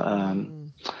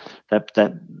that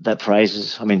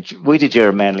praises. I mean, we did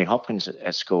Gerard Manley Hopkins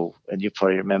at school, and you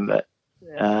probably remember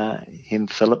him,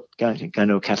 Philip, going to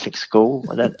a Catholic school.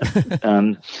 The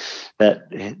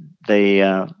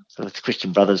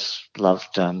Christian Brothers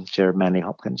loved Gerard Manley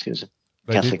Hopkins. He was a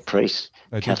Catholic priest.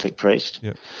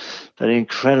 Yep. But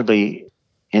incredibly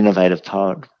innovative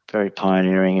poet, very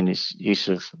pioneering in his use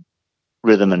of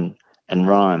rhythm and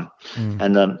rhyme.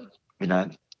 And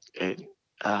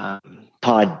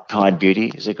Pied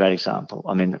Beauty is a great example.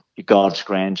 I mean, God's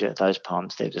Grandeur, those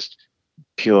poems, they're just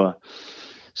pure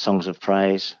songs of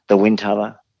praise. The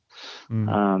Windtower,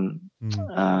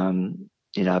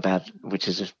 about which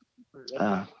is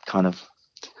a kind of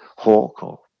hawk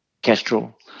or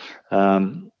kestrel.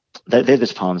 They're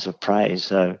just poems of praise.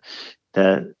 So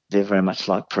they're very much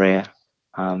like prayer.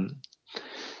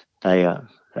 They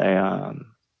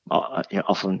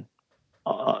often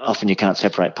you can't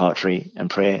separate poetry and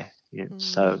prayer.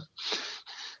 So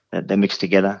they're mixed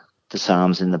together. The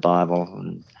Psalms in the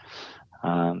Bible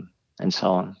and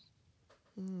so on.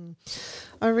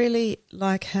 I really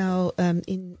like how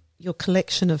in your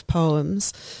collection of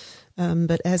poems,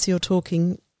 but as you're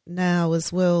talking now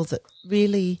as well, that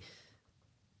really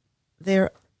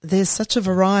there's such a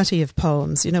variety of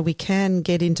poems. We can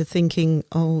get into thinking,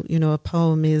 a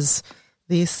poem is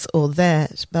this or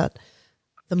that, but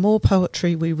the more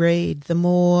poetry we read, the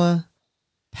more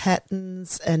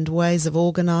patterns and ways of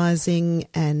organising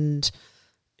and,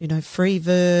 free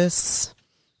verse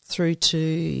through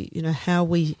to, how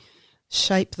we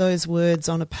shape those words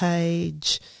on a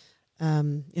page,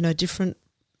 different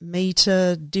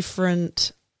metre,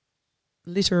 different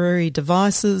literary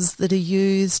devices that are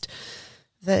used,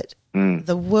 that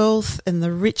the wealth and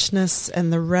the richness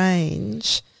and the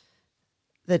range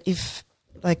that if,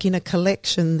 like in a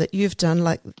collection that you've done,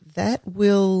 like that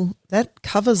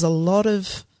covers a lot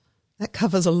of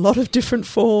different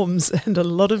forms and a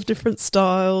lot of different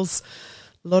styles,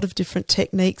 a lot of different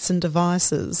techniques and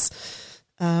devices.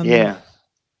 And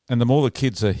the more the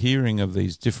kids are hearing of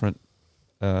these different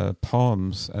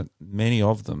poems, many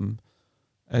of them,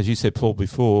 as you said, Paul,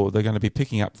 before, they're going to be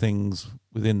picking up things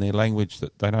within their language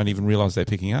that they don't even realise they're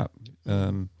picking up,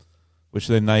 which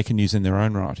then they can use in their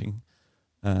own writing.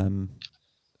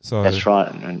 So that's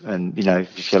right, and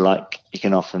if you like, you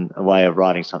can often, a way of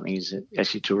writing something is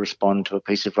actually to respond to a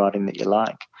piece of writing that you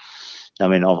like. I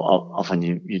mean, often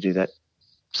you do that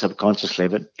subconsciously,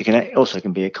 but it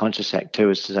can be a conscious act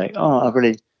too, is to say, I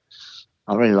really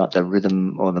like the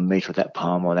rhythm or the metre of that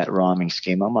poem or that rhyming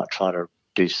scheme. I might try to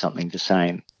do something the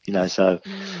same,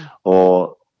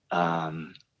 or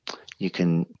you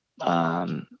can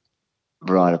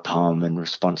write a poem in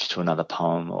response to another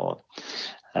poem, or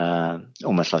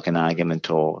almost like an argument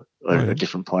or a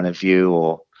different point of view,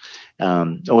 or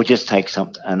just take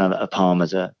a poem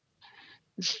as a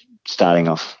starting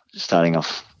off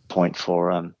point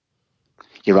for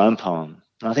your own poem.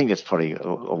 And I think that's probably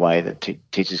a way that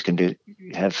teachers can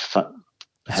have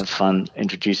fun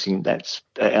introducing that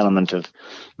element of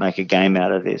make a game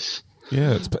out of this.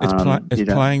 Yeah, it's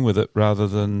playing with it rather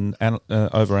than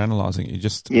over-analysing it. You're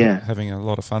just having a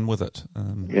lot of fun with it.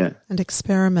 And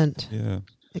experiment. Yeah.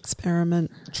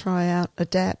 Experiment, try out,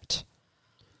 adapt.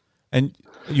 And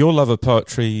your love of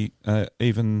poetry,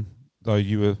 even though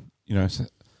you were,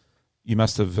 you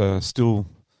must have still,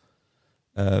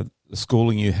 the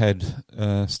schooling you had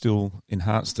still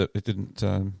enhanced it. It didn't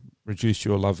reduce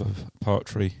your love of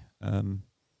poetry.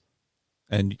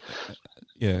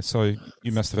 So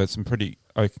you must have had some pretty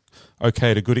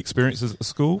okay to good experiences at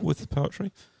school with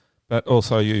poetry, but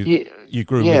also you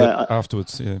grew with it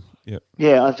afterwards.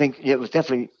 Yeah, I think it was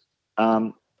definitely.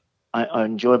 I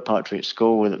enjoyed poetry at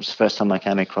school. It was the first time I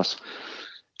came across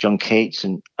John Keats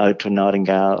and Ode to a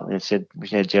Nightingale. We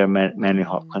had Jeremy Manley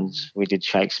Hopkins. We did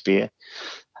Shakespeare,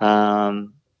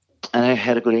 and I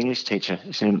had a good English teacher.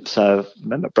 So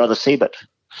remember Brother Siebert.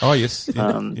 Oh yes,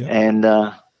 and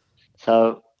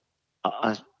so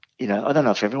I don't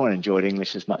know if everyone enjoyed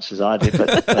English as much as I did,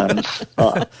 but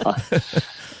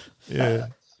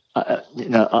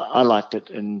I liked it,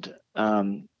 and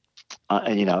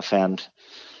I found,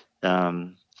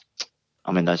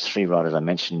 those three writers I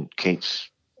mentioned, Keats,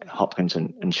 Hopkins,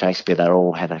 and Shakespeare, they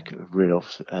all had a real,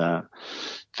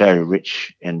 very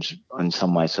rich and in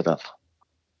some ways sort of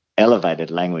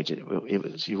elevated language. It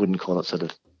was, you wouldn't call it sort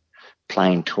of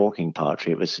plain talking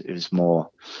poetry. It was more,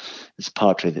 it's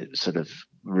poetry that sort of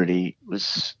really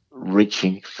was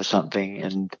reaching for something,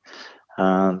 and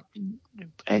you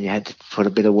had to put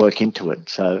a bit of work into it.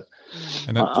 So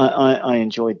I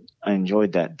enjoyed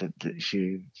that if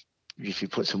you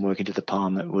put some work into the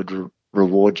poem, it would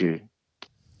reward you.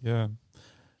 Yeah,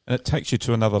 and it takes you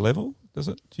to another level, does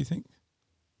it? Do you think?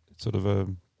 It's sort of a.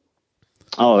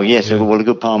 Oh yes, yeah. Well, a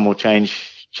good poem will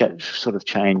change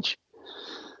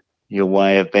your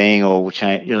way of being, or will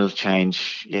change. It'll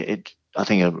change it. I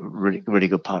think a really, really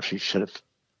good poetry sort of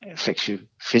affects you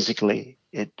physically.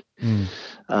 It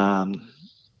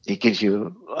gives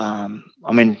you,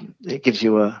 it gives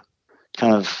you a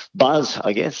kind of buzz,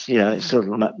 I guess. It sort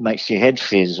of makes your head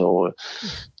fizz, or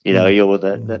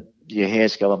that your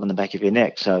hairs go up on the back of your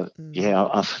neck. So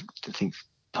I think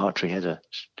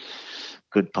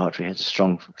good poetry has a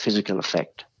strong physical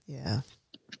effect. Yeah.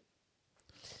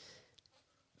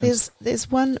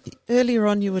 There's one earlier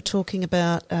on you were talking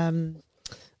about some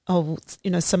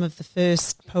of the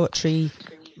first poetry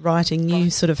writing you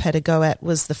sort of had a go at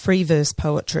was the free verse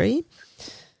poetry.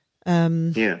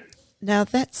 Now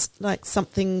that's like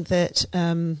something that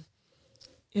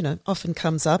often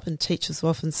comes up, and teachers will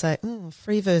often say,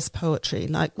 free verse poetry.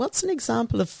 Like, what's an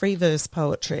example of free verse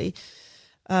poetry?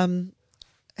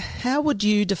 How would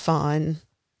you define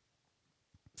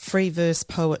free verse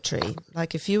poetry?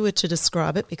 Like, if you were to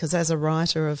describe it, because as a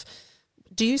writer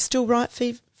do you still write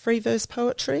free verse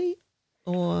poetry,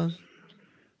 or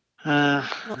not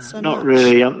so not much?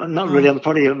 really. I'm not really. I'm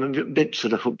a bit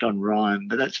sort of hooked on rhyme,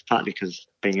 but that's partly because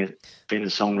being a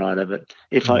songwriter. But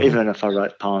even if I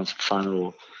write poems for fun,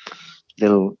 or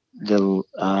little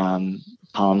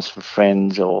poems for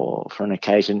friends or for an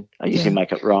occasion, I usually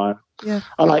make it rhyme. Yeah,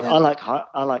 I like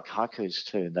haikus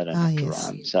too. They don't have to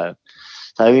rhyme. So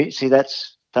you see,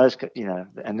 that's those,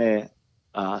 and they're.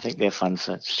 I think they're fun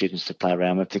for students to play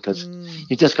around with, because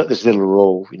you've just got this little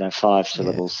rule, 5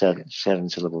 syllables, 7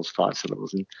 syllables, 5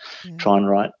 syllables, and try and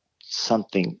write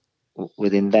something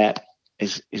within that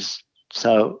is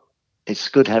so. It's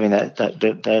good having that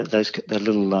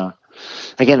little.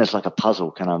 Again, it's like a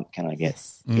puzzle. Can I get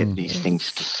these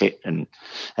things to fit and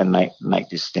make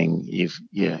this thing?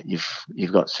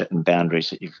 You've got certain boundaries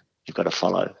that you've got to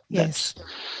follow. Yes.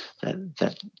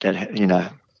 That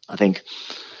I think.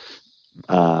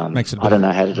 Makes it I don't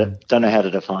know how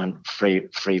to define free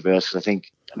verse. 'Cause I think,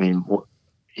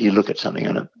 you look at something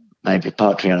on maybe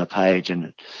poetry on a page,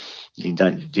 and you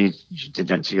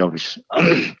don't see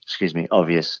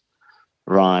obvious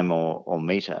rhyme or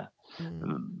meter.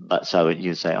 But so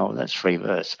you say, that's free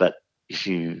verse. But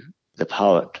the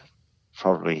poet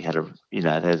probably had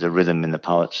there's a rhythm in the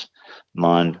poet's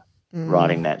mind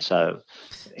writing that. So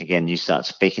again, you start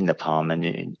speaking the poem,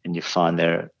 and you find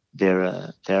there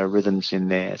are rhythms in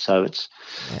there. So it's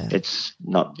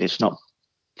not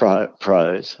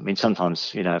prose.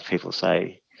 Sometimes people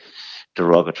say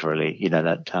derogatorily,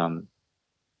 that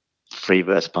free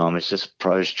verse poem is just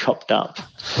prose chopped up.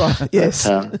 Right. Yes.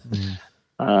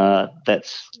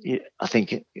 That's, I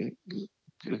think, a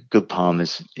good poem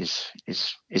is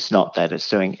not that. It's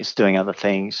doing other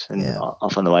things, and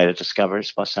often the way to discover it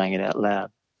is by saying it out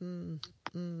loud.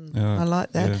 I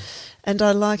like that, and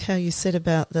I like how you said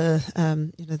about the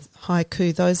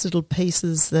haiku. Those little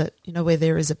pieces that where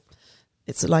there is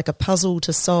it's like a puzzle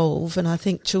to solve. And I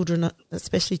think children,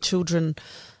 especially children,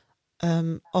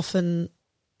 often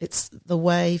it's the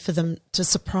way for them to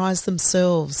surprise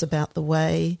themselves about the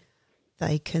way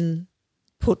they can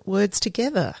put words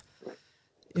together.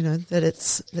 That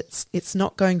it's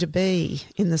not going to be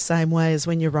in the same way as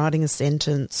when you're writing a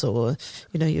sentence, or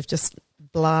you've just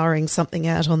blaring something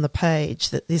out on the page.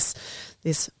 That this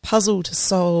puzzle to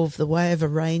solve, the way of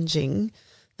arranging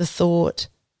the thought,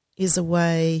 is a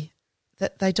way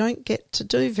that they don't get to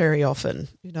do very often.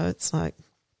 It's like,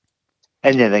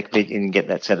 and they can get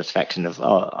that satisfaction of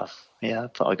I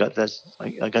got this.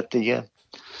 I got the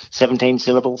 17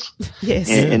 syllables. Yes,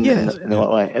 in the right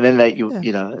way, and then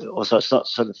also it's not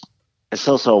sort of. It's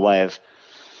also a way of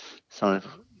sort of.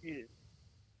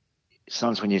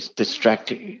 Sometimes when you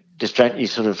distract, you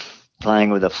sort of playing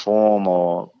with a form,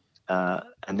 or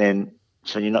and then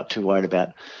so you're not too worried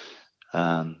about.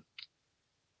 I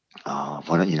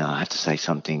have to say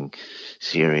something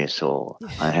serious, or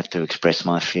I have to express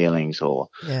my feelings, or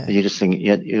you just think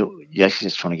you're actually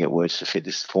just trying to get words to fit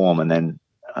this form, and then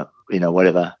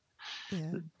whatever.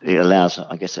 Yeah. It allows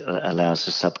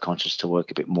the subconscious to work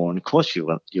a bit more, and of course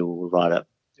you'll write up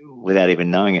without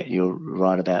even knowing it. You'll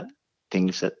write about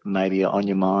things that maybe are on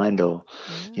your mind, or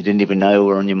you didn't even know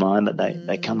were on your mind, but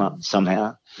they come up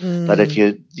somehow. But if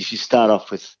you start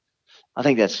off with, I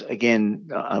think that's, again,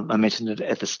 I mentioned it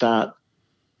at the start,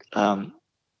 I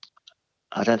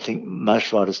don't think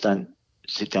most writers don't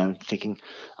sit down thinking,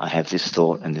 I have this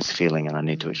thought and this feeling and I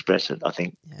need to express it. I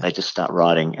think they just start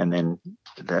writing, and then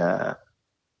the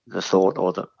thought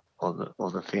or the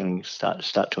feelings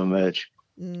start to emerge.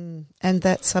 And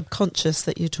that subconscious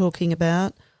that you're talking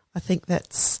about, I think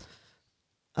that's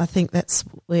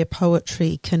where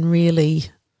poetry can really,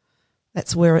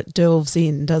 that's where it delves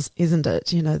in, isn't it?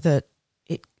 That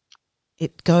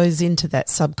it goes into that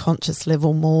subconscious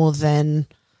level more than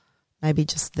maybe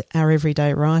just our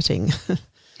everyday writing.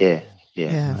 I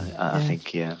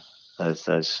think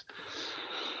those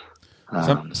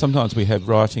Sometimes we have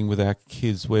writing with our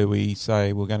kids where we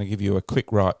say we're going to give you a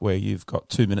quick write where you've got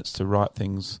 2 minutes to write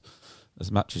things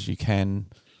as much as you can,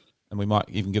 and we might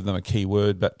even give them a key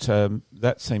word, but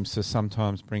that seems to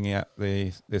sometimes bring out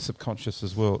their subconscious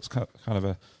as well. It's kind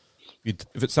of if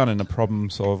it's done in a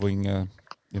problem-solving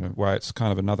way, it's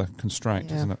kind of another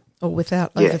constraint, isn't it? Or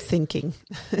without overthinking.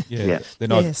 They're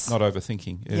not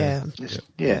overthinking. Yeah,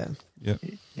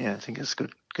 I think it's a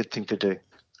good thing to do.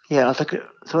 Yeah, I thought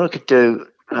I could do.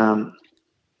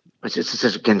 Which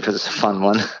is again for this fun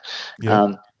one.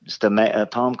 Yeah. It's a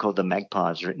poem called "The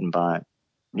Magpies," written by a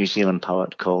New Zealand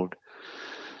poet called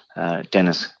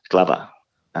Dennis Glover,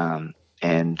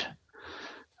 and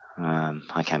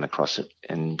I came across it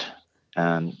and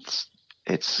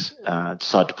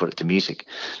decided to put it to music.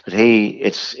 But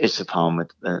it's a poem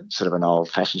with sort of an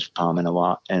old-fashioned poem in a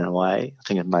way. I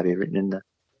think it might be written in the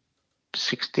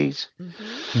 60s.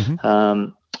 Mm-hmm.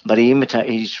 But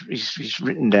he's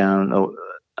written down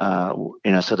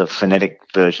in a sort of phonetic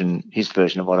version, his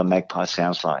version of what a magpie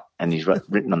sounds like, and he's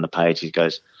written on the page. He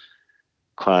goes,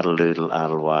 "Quaddle-doodle,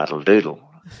 addle-waddle-doodle,"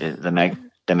 the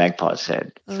magpie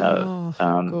said. So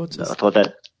I thought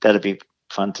that'd be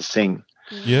fun to sing.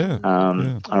 Yeah.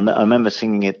 I remember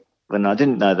singing it when I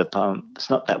didn't know the poem. It's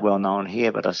not that well known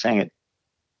here, but I sang it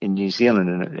in New Zealand,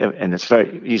 and it's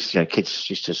very kids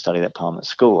used to study that poem at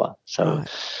school. So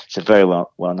It's a very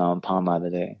well known poem over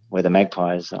there, where the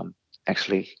magpies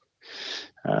actually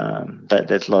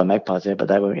there's a lot of magpies there, but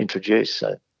they were introduced,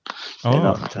 so they're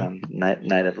not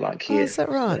native like here. Oh, is that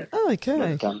right?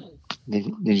 Okay. But,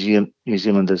 New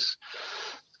Zealanders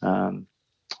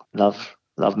love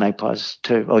magpies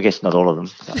too. Well, I guess not all of them.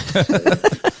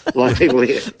 A lot of people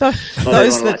here.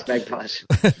 Those like magpies.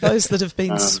 Those that have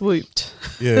been swooped.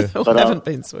 Yeah. Or haven't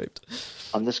been swooped.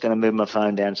 I'm just going to move my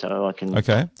phone down so I can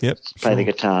play the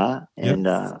guitar, and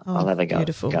I'll have a go at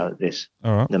this.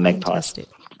 All right. The magpies. Fantastic.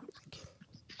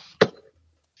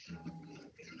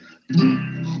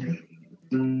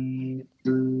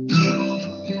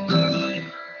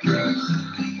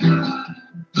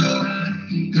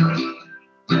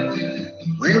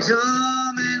 When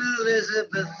Tom and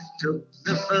Elizabeth took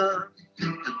the farm, the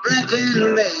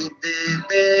bracken made their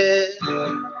bed.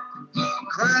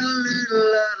 Quite a little,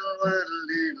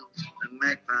 the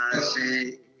magpie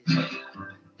said.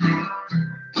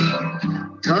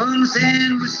 Tom's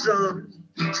hand was strong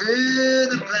to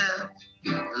the plow.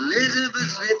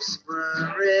 Elizabeth's lips were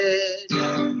red.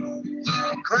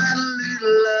 Quite a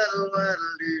little,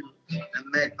 the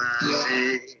magpie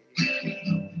said.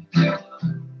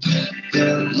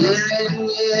 Year in,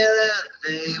 year out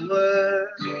they were,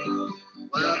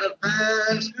 while the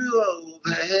pines grew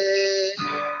overhead.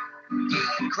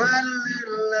 Quite a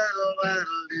little,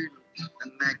 the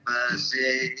magpie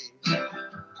said.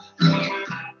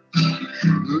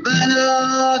 But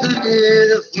all the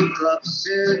beautiful crops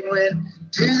soon went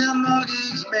to the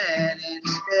mortgage man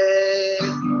instead.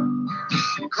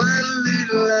 Quite a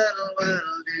little,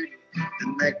 the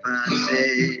magpie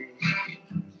said.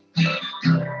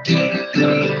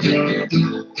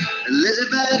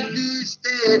 Elizabeth is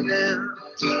dead now.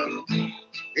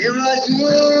 It was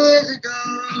years ago.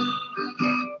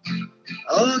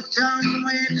 Old Tom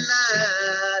went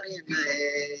light in the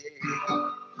head.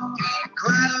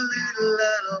 Quite a little,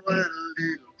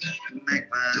 the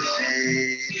magpie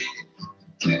said.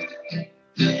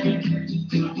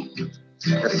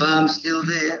 The farm's still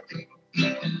there.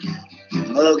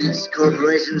 Mortgage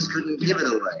corporations couldn't give it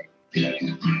away.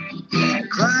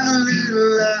 Quite a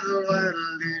little,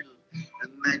 the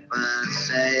magpie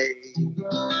say.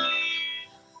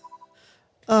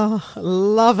 Oh,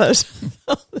 love it.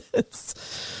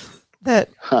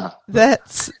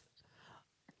 That's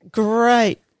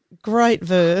great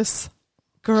verse.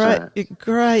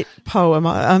 Great poem.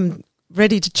 I'm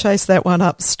ready to chase that one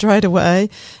up straight away.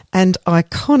 And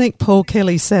iconic Paul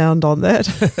Kelly sound on that.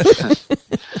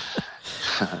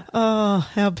 Oh,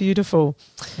 how beautiful.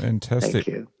 Fantastic. Thank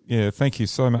you. Yeah, thank you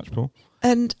so much, Paul.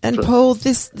 And Paul,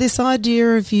 this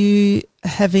idea of you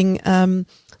having,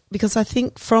 because I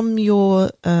think from your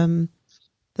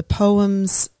the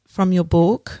poems from your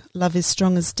book, Love is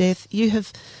Strong as Death,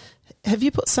 have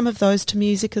you put some of those to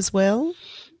music as well?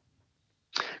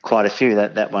 Quite a few.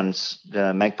 That one's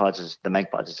the Magpies is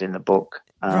in the book.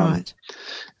 Right.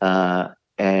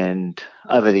 And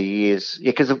over the years,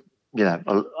 because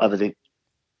over the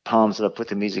poems that I put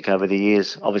to music over the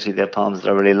years, obviously they're poems that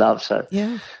I really love, so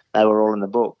they were all in the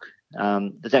book.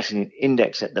 There's actually an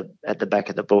index at the back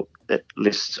of the book that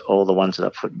lists all the ones that I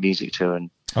put music to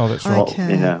and that's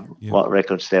right. What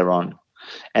records they're on.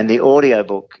 And the audio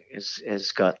book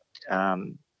has got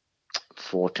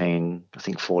 14 of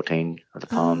the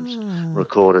poems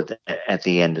recorded at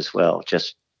the end as well.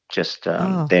 Just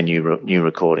their new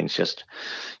recordings, just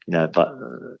but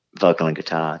vocal and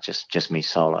guitar, just me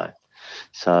solo.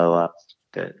 So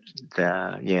they're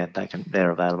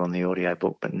available on the audio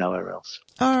book, but nowhere else.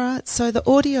 All right. So the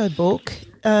audio book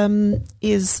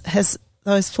has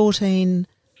those 14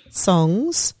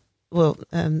 songs. Well,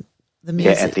 the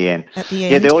music at the end. At the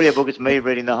end. Yeah, the audio book is me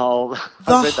reading the whole.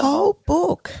 The whole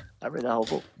book. I read the whole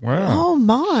book. Wow. Oh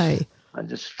my! I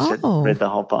just read the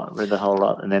whole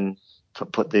lot, and then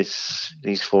put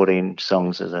these 14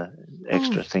 songs as a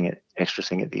extra thing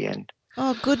at the end.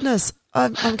 Oh goodness!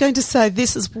 I'm going to say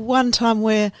this is one time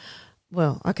where,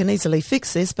 well, I can easily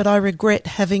fix this, but I regret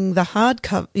having the hard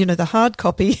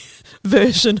copy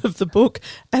version of the book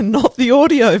and not the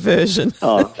audio version.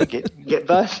 Oh, get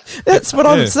both. That's what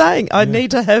I'm saying. I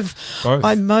need to have both.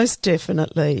 I most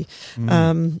definitely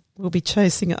will be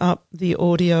chasing up the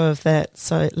audio of that.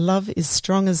 So Love is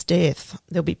Strong as Death.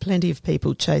 There'll be plenty of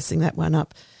people chasing that one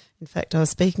up. In fact, I was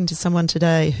speaking to someone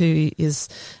today who is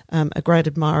a great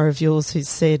admirer of yours, who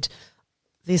said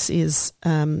this is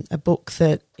a book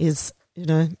that is,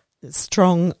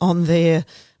 strong on there.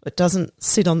 It doesn't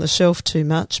sit on the shelf too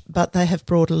much, but they have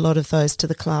brought a lot of those to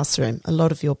the classroom, a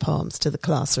lot of your poems to the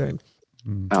classroom.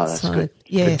 Oh, that's good.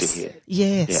 Yes, good to hear.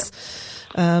 yes.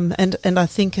 Yeah. And I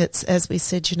think it's, as we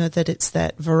said, that it's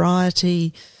that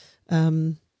variety,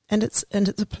 and it's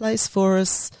a place for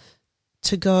us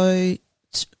to go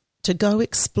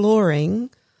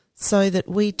exploring, so that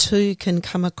we too can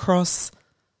come across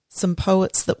some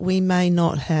poets that we may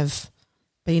not have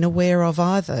been aware of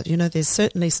either. There's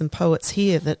certainly some poets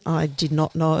here that I did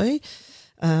not know,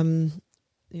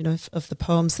 of the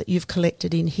poems that you've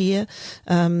collected in here,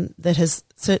 that has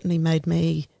certainly made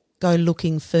me go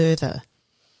looking further.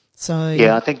 So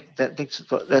yeah, I think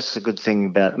that's the good thing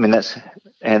about. I mean, that's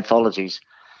anthologies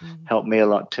helped me a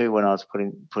lot too when I was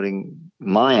putting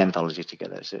my anthology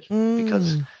together,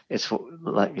 because it's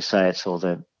like you say, it's all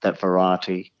that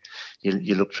variety.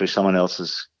 You look through someone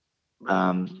else's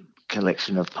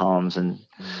collection of poems, and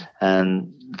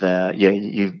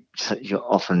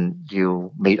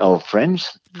you'll meet old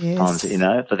friends, yes. poems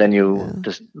but then you'll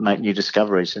just make new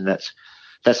discoveries, and that's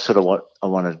sort of what I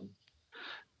wanted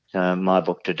my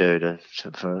book to do,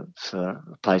 for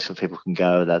a place where people can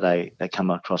go, that they come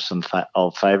across some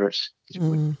old favourites,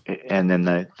 and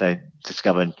then they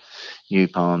discover new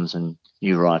poems and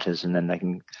new writers, and then they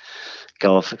can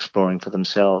go off exploring for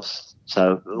themselves.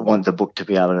 So I want the book to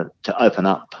be able to open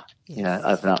up, yes.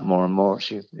 Open up more and more as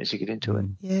you get into it.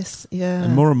 Yes, yeah.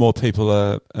 And more people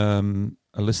are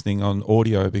listening on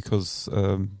audio because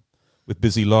with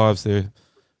busy lives they're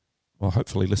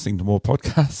hopefully listening to more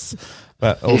podcasts,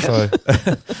 but also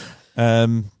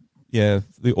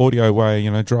the audio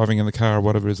way, driving in the car or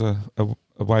whatever, is a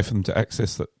way for them to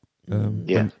access that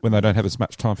when they don't have as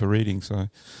much time for reading. So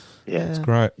it's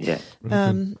great. Yeah.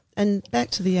 Really and back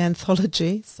to the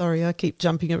anthology. Sorry, I keep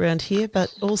jumping around here,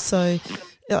 but also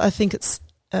I think it's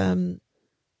having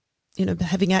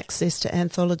access to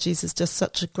anthologies is just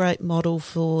such a great model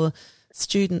for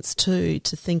students too,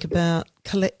 to think about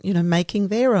making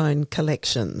their own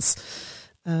collections.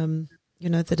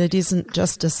 That it isn't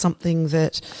just something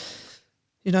that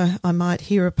I might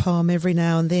hear a poem every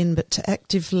now and then, but to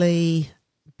actively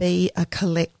be a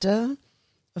collector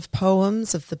of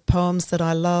poems, of the poems that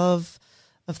I love,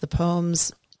 of the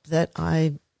poems that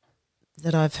I've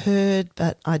heard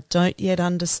but I don't yet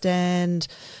understand,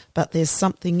 but there's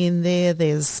something in there.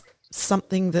 There's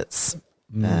something that's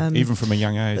even from a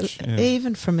young age.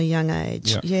 Even from a young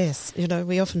age, yes.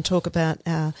 We often talk about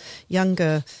our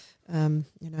younger,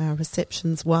 our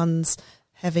receptions ones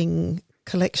having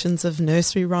collections of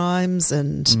nursery rhymes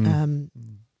and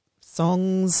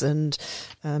songs and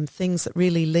things that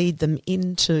really lead them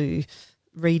into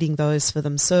reading those for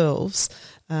themselves,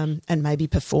 and maybe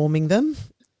performing them.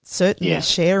 Certainly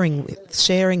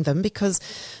sharing them, because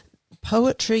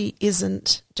poetry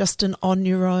isn't just an on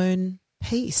your own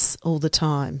piece all the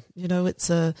time. It's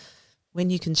when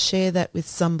you can share that with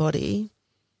somebody,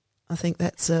 I think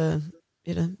that's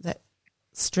that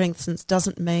strengthens.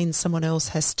 Doesn't mean someone else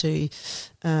has to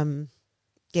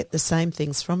get the same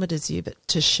things from it as you, but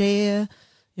to share,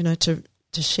 to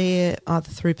share either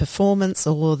through performance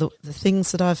or the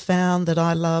things that I've found that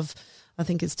I love, I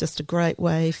think it's just a great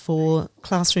way for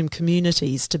classroom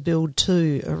communities to build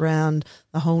too around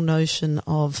the whole notion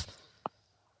of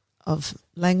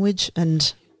language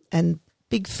and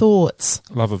big thoughts.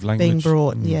 Love of language. Being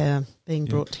brought,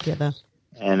 brought together.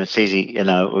 And it's easy,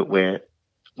 where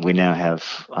we now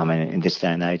have, in this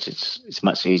day and age, it's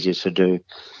much easier to do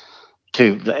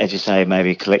as you say,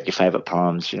 maybe collect your favourite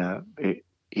poems.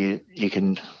 You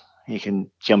can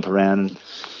jump around,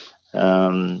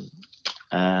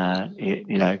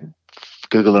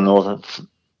 Google an author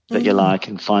that you like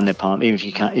and find their poem. Even if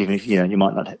you can't, you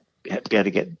might not be able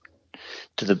to get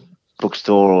to the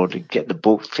bookstore or to get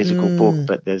the physical book,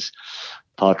 but there's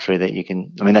poetry that you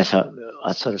can. I mean, that's how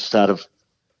I sort of started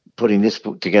putting this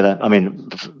book together. I mean,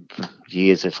 for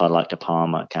years, if I liked a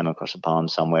poem, I came across a poem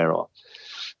somewhere, or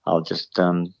I'll just,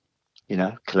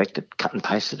 collect it, cut and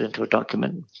paste it into a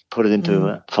document, put it into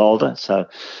a folder. So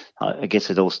I guess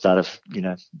it all started,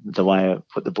 the way I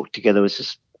put the book together was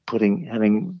just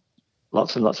having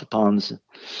lots and lots of poems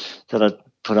that I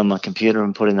put on my computer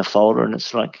and put in a folder, and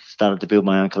it's like started to build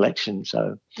my own collection.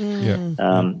 So, and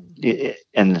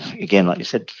again, like you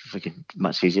said,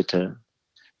 much easier to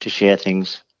share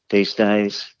things these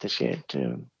days, to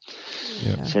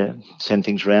send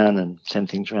things around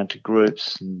to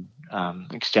groups and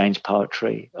exchange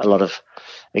poetry. A lot of,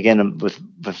 again, with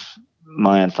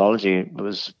my anthology, it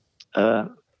was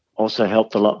also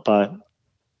helped a lot by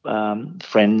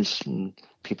friends and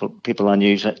people I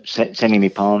knew sending me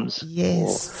poems.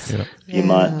 Yes. Or you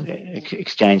might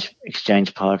exchange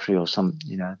poetry, or someone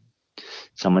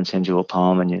sends you a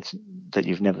poem and that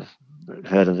you've never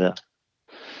heard of the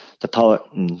poet,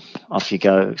 and off you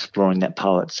go exploring that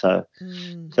poet. So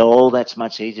all that's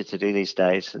much easier to do these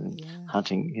days than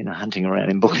hunting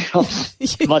around in bookshops.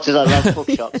 As much as I love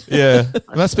bookshops, it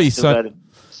must be so.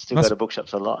 Go to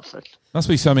bookshops a lot. So. Must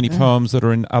be so many poems that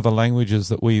are in other languages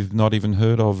that we've not even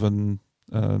heard of, and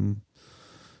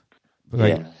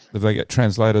if they get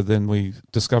translated, then we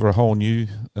discover a whole new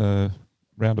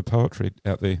round of poetry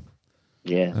out there.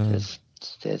 Yeah, there's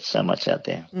so much out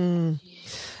there. And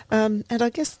I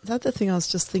guess the other thing I was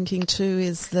just thinking too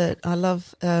is that I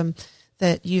love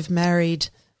that you've married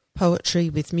poetry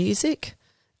with music,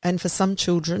 and for some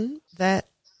children that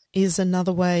is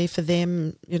another way for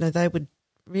them, they would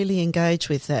really engage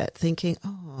with that, thinking,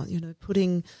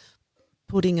 putting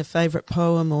a favourite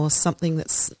poem or something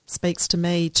that speaks to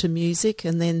me to music.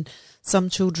 And then some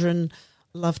children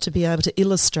love to be able to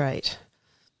illustrate,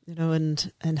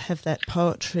 and have that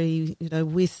poetry,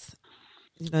 with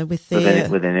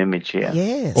an image,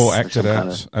 yes, or act it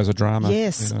out as a drama,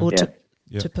 yes, or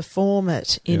to perform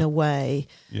it in a way,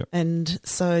 and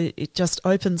so it just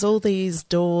opens all these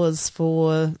doors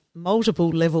for multiple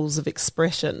levels of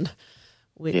expression,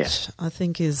 which I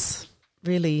think is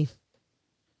really,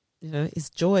 is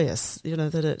joyous.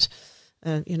 That it,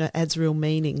 adds real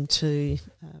meaning to,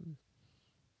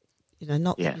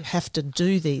 not that you have to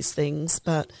do these things,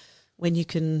 but when you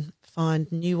can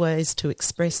find new ways to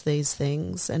express these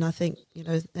things. And I think,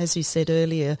 as you said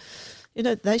earlier,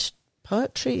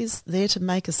 poetry is there to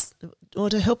make us, or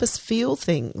to help us feel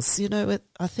things.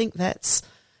 I think that's,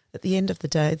 at the end of the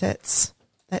day, that's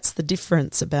the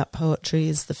difference about poetry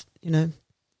is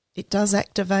it does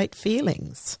activate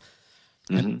feelings.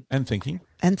 And thinking.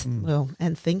 And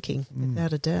thinking,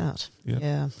 without a doubt.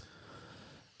 Yeah.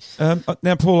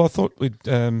 Now, Paul, I thought we'd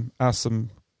ask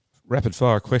some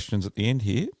rapid-fire questions at the end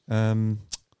here. The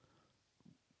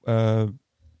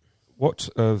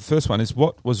first one is,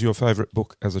 what was your favourite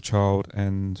book as a child,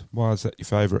 and why is that your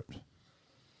favourite?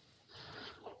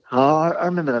 Oh, I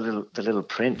remember the Little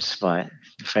Prince by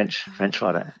the French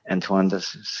writer Antoine de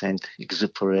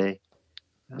Saint-Exupéry.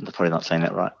 I'm probably not saying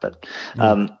that right, but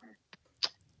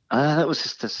that was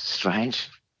just a strange,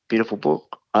 beautiful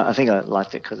book. I think I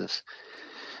liked it because of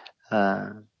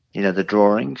the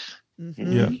drawings.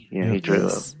 He drew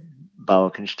a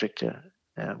boa constrictor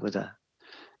with a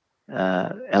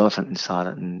elephant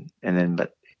inside it,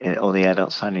 but all the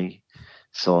adults only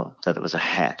saw that it was a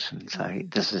hat, and so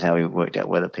this is how he worked out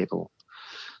whether people,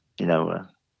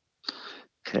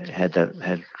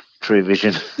 had true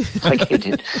vision like he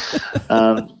did.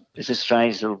 It's a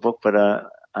strange little book, but I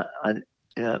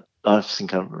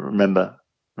think I remember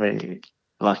really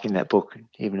liking that book,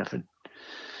 even if it,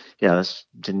 I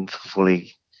didn't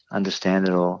fully understand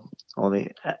it or all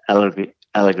the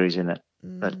allegories in it.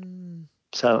 But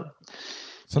so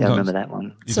I remember that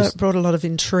one. So it brought a lot of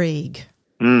intrigue.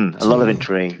 A lot of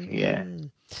intrigue, yeah.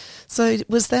 So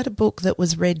was that a book that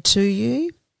was read to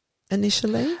you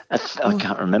initially? I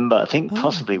can't remember. I think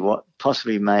possibly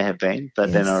may have been,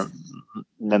 but then I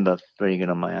remember reading it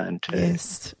on my own too.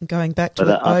 Yes, going back to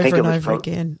it over and over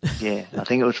again. Yeah, I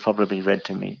think it was probably read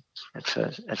to me at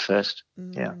first.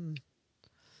 Yeah.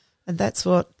 And that's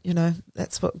what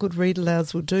good read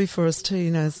alouds will do for us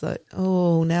too. It's like,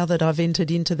 now that I've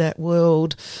entered into that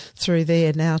world through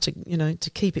there, now to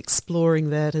keep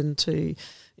exploring that and to,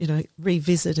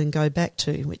 revisit and go back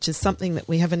to, which is something that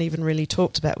we haven't even really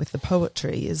talked about with the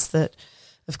poetry, is that,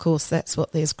 of course, that's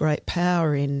what there's great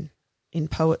power in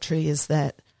poetry, is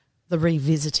that the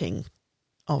revisiting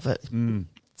of it.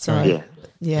 So,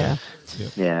 yeah.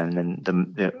 And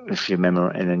then if you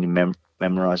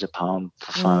memorize a poem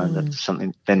for fun, that's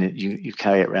something. Then you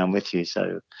carry it around with you.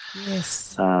 So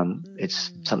yes,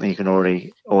 it's something you can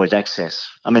always access.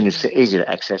 I mean, it's easy to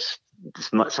access.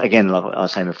 It's much, again, like I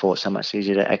was saying before, so much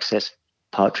easier to access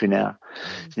poetry now.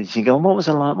 So you think, what was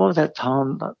the line? What was that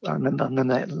poem? I remember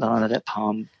that line of that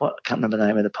poem. I can't remember the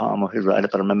name of the poem or who wrote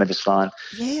it, but I remember this line.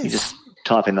 Yes. You just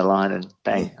type in the line and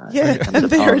bang. And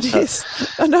there it is.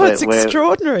 I know, it's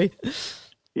extraordinary.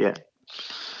 Yeah.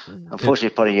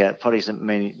 Unfortunately, potty isn't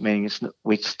meaning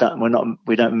we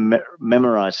don't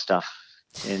memorize stuff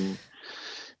in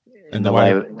the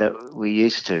way that we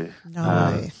used to.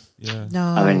 No. No.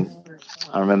 I mean,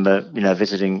 I remember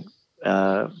visiting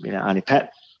Auntie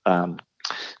Pat,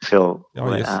 Phil.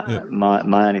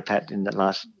 My Auntie Pat in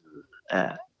the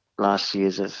last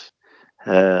years of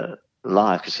her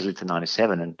life, because she lived to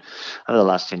 97, and over the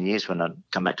last 10 years when I'd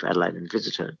come back to Adelaide and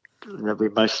visit her, we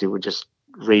mostly would just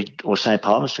read or say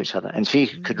poems to each other, and she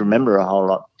could remember a whole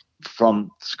lot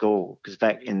from school, because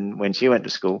when she went to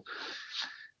school,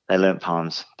 they learnt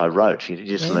poems by rote. You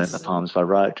just learnt the poems by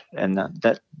rote, and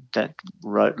that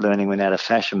rote learning went out of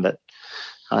fashion, but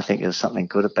I think there's something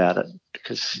good about it,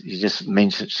 because it just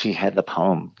means that she had the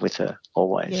poem with her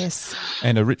always. Yes.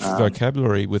 And a rich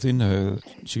vocabulary within her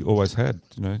she always had,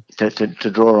 To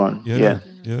draw on. Yeah.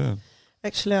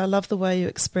 Actually, I love the way you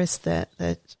expressed that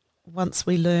once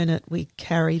we learn it, we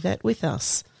carry that with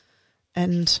us.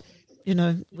 And,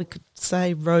 we could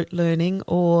say rote learning,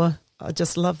 or I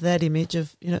just love that image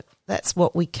of, that's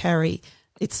what we carry.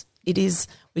 We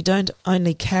don't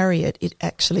only carry it, it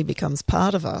actually becomes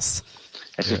part of us.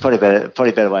 Actually, probably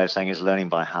a better way of saying is learning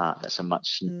by heart. That's a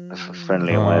much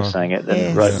friendlier way of saying it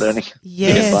than rote learning.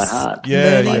 Yes. By heart.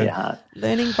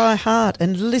 Learning by heart.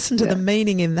 And listen to the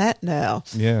meaning in that now.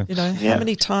 Yeah. How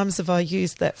many times have I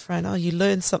used that phrase, you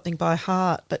learn something by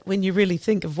heart, but when you really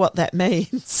think of what that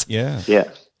means. Yeah.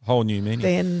 Whole new meaning.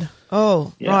 Then,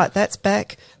 right, that's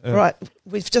back. Right,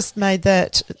 we've just made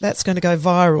that. That's going to go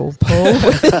viral, Paul.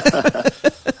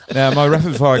 Now, my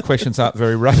rapid fire questions aren't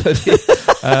very rapid.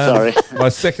 Sorry. My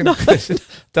second question,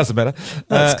 doesn't matter.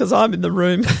 That's because I'm in the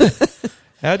room.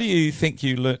 How do you think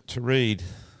you learnt to read,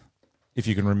 if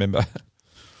you can remember?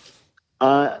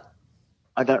 I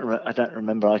don't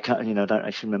remember. I can't. I don't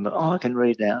actually remember. I can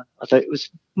read now. I think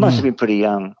must have been pretty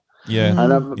young. Yeah.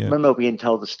 And I remember being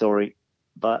told the story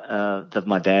of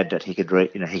my dad that he could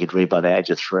read. He could read by the age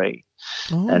of 3,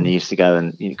 and he used to go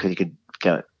and because he could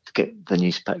go get the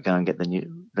newspaper, go and get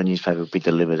the newspaper would be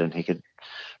delivered, and he could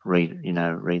read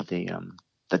the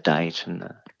date and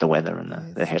the weather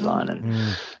and the headline,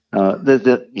 and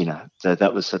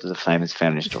that was sort of the famous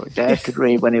family story. Dad could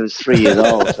read when he was 3 years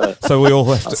old, so we all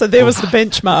have to. So there was the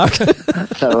benchmark.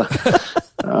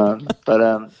 But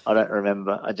I don't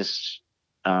remember. I just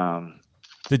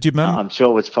did your mum? I'm sure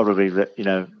it was probably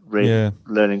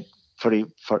learning. Probably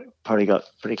got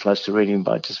pretty close to reading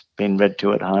by just being read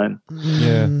to at home.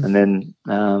 Yeah, and then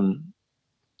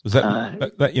was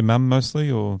that your mum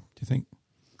mostly, or do you think,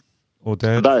 or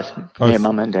dad? Both. Yeah,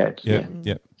 mum and dad. Yeah.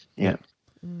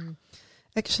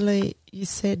 Actually, you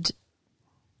said.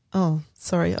 Oh,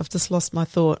 sorry, I've just lost my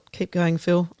thought. Keep going,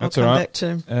 Phil. That's I'll come all right. back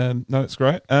to. No, that's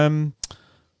great. A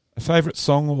favourite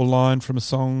song or line from a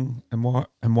song, and why?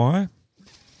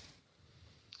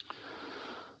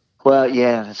 Well,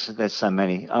 yeah, there's so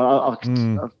many. I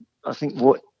think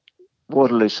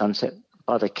Waterloo Sunset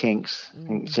by the Kinks. I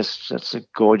think it's a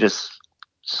gorgeous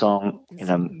song,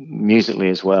 musically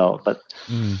as well. But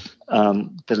the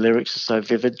lyrics are so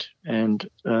vivid, and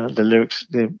the lyrics.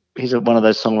 He's one of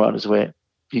those songwriters where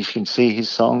you can see his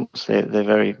songs. They're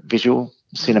very visual,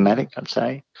 cinematic, I'd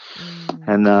say,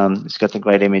 and it's got the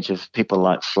great image of people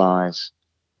like flies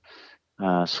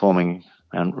swarming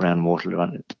around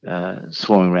Waterloo,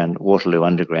 swarming around Waterloo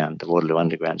Underground, the Waterloo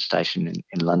Underground station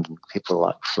in London. People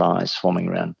like flies swarming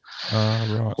around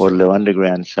Waterloo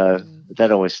Underground. So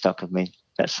that always stuck with me,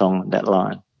 that song, that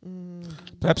line.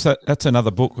 Perhaps that's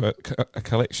another book, a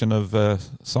collection of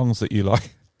songs that you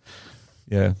like.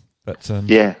 Yeah. But,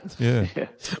 yeah.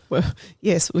 Well,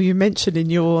 yes. Well, you mentioned in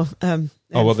your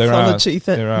anthology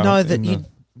that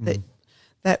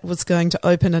was going to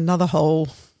open another whole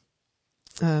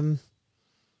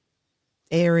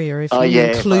area if you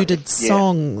included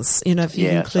songs. If you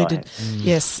included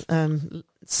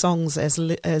songs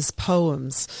as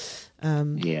poems.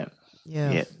 It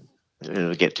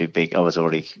would get too big. I was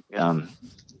already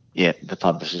the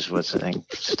publishers were saying,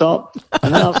 stop,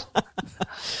 enough.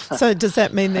 So does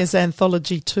that mean there's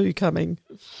Anthology 2 coming?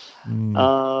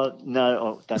 No,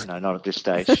 don't know, not at this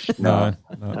stage. No.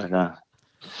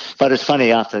 But it's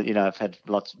funny, after, I've had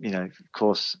lots, of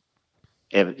course,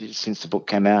 ever since the book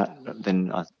came out,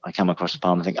 then I come across a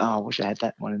poem and think, I wish I had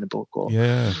that one in the book. Or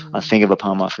I think of a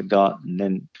poem I forgot, and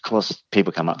then, of course,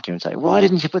 people come up to you and say, why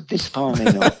didn't you put this poem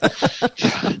in?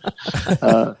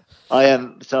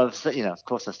 So, of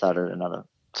course, I started another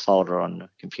folder on the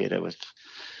computer with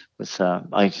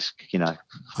I just, I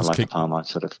like a poem, I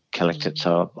sort of collect it,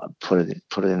 so I put it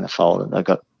in the folder. I've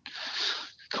got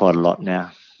quite a lot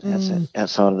now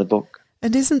outside of the book.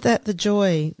 And isn't that the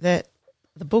joy, that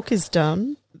the book is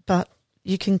done, but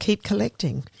you can keep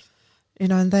collecting,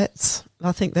 and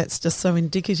I think that's just so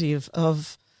indicative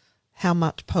of how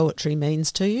much poetry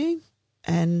means to you,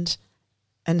 and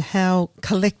how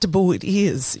collectible it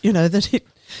is, that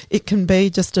it can be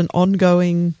just an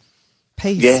ongoing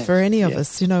piece for any of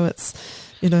us. It's,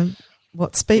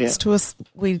 what speaks to us,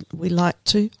 we like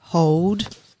to hold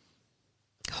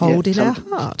in our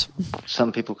heart.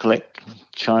 Some people collect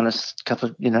china cup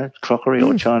of, crockery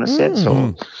or china sets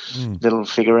or little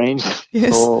figurines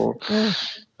or, I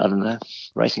don't know,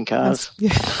 racing cars.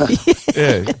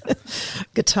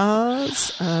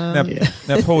 Guitars.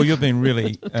 Now, Paul, you've been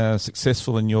really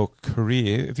successful in your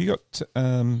career. Have you got,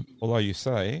 although you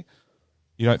say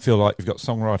you don't feel like you've got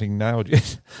songwriting nailed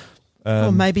yet.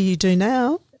 Well, maybe you do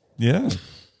now. Yeah.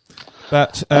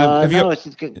 But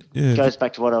it goes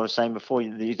back to what I was saying before.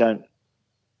 You don't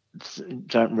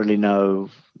really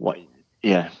know what.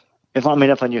 Yeah, if I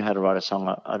knew how to write a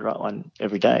song, I'd write one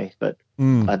every day. But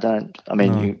I don't. I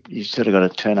mean, you sort of got to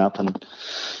turn up and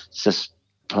just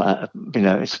play.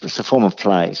 It's a form of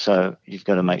play. So you've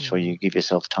got to make sure you give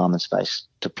yourself time and space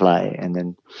to play, and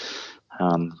then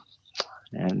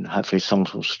and hopefully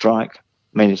songs will strike.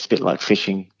 I mean, it's a bit like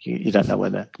fishing. You don't know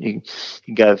whether you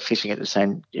can go fishing at the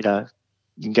same. You can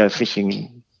go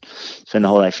fishing, spend the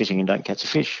whole day fishing and don't catch a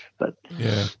fish, but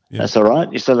that's all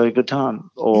right. You still have a good time.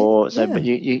 But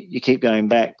you keep going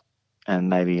back, and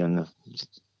maybe on the,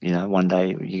 one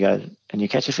day you go and you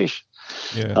catch a fish.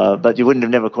 Yeah. But you wouldn't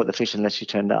have never caught the fish unless you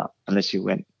turned up, unless you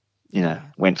went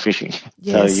fishing.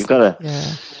 Yes. So you've got to.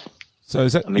 Yeah. So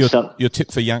is that your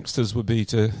tip for youngsters would be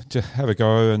to have a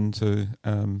go and to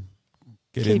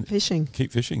keep fishing,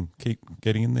 keep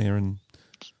getting in there and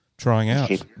trying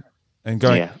out and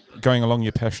going along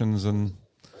your passions, and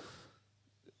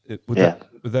would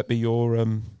that be your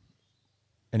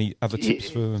any other tips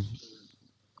for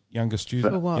younger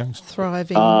students? For what?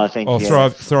 Thriving? I think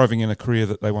thriving in a career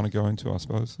that they want to go into, I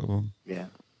suppose. Or,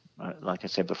 like I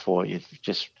said before, you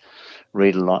just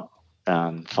read a lot.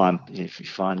 If you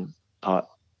find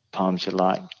poems you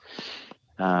like,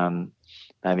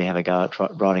 maybe have a go at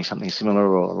writing something similar,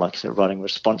 or like I said, writing a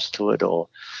response to it. Or,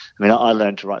 I mean, I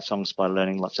learned to write songs by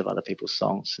learning lots of other people's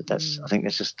songs. So I think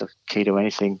that's just the key to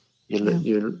anything.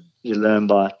 You learn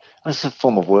by. It's a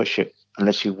form of worship.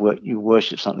 Unless you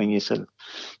worship something, you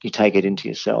take it into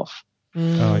yourself.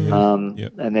 And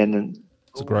then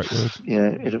it's a great word.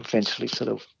 It eventually sort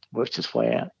of works its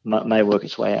way out. May work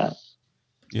its way out.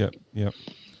 Yep.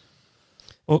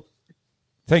 Well,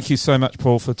 thank you so much,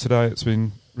 Paul, for today. It's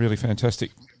been really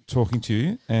fantastic talking to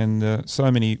you, and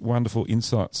so many wonderful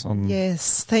insights on.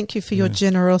 Yes, thank you for your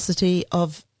generosity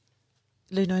of,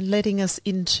 letting us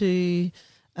into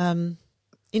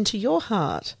your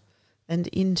heart and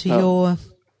into your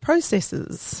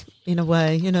processes in a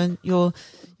way.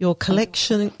 Your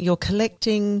collection, your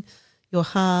collecting, your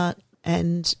heart,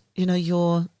 and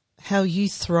how you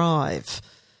thrive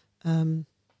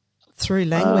through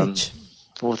language.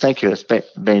 Well, thank you. It's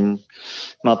been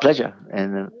my pleasure,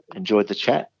 and enjoyed the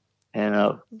chat. And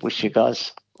I wish you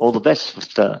guys all the best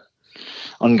with the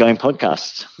ongoing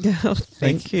podcasts.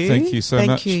 Thank you. Thank you so much.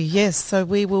 Thank you. Yes. So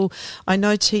we will. I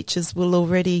know teachers will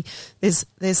already. There's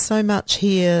so much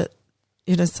here.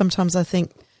 Sometimes I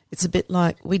think it's a bit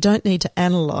like we don't need to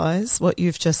analyse what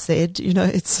you've just said.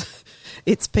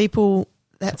 It's people.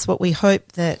 That's what we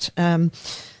hope that.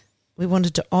 We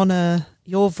wanted to honour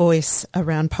your voice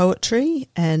around poetry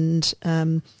and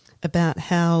about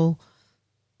how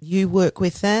you work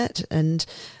with that. And,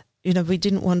 we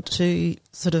didn't want to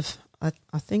sort of, I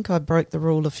think I broke the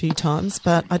rule a few times,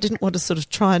 but I didn't want to sort of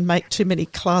try and make too many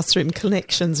classroom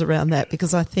connections around that,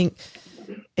 because I think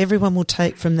everyone will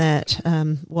take from that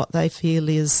what they feel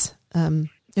is,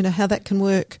 how that can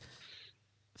work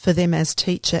for them as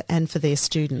teacher and for their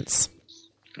students.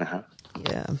 Uh-huh.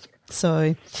 Yeah.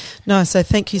 So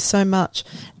thank you so much.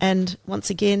 And once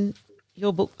again,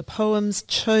 your book, The Poems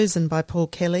Chosen by Paul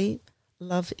Kelly,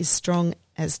 Love is Strong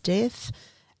as Death,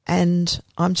 and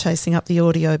I'm chasing up the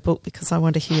audio book because I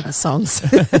want to hear the songs.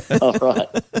 All right.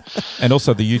 And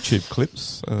also the YouTube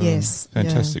clips. Yes.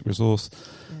 Fantastic resource.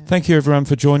 Thank you, everyone,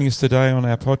 for joining us today on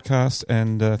our podcast.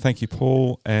 And thank you,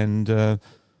 Paul. And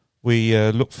we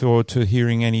look forward to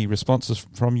hearing any responses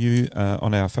from you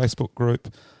on our Facebook group,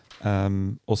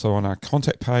 also on our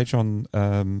contact page on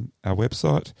our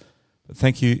website.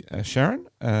 Thank you, Sharon.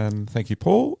 Thank you,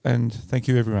 Paul. And thank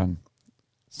you, everyone.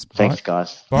 Thanks,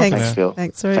 guys. Bye. Thanks, Phil.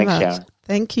 Thanks very much. Sharon.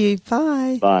 Thank you.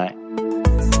 Bye. Bye.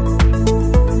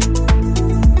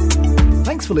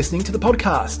 Thanks for listening to the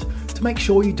podcast. To make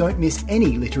sure you don't miss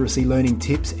any literacy learning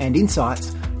tips and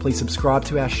insights, please subscribe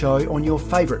to our show on your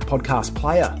favourite podcast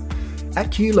player.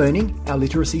 At Q Learning, our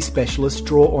literacy specialists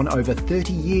draw on over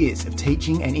 30 years of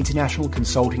teaching and international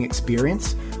consulting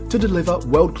experience to deliver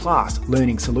world-class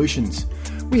learning solutions.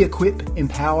 We equip,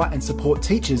 empower and support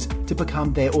teachers to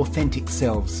become their authentic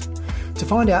selves. To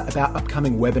find out about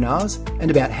upcoming webinars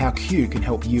and about how Q can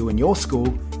help you and your school,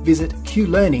 visit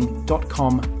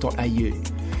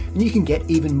qlearning.com.au. And you can get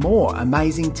even more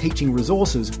amazing teaching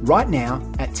resources right now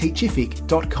at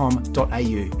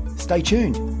teachific.com.au. Stay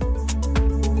tuned.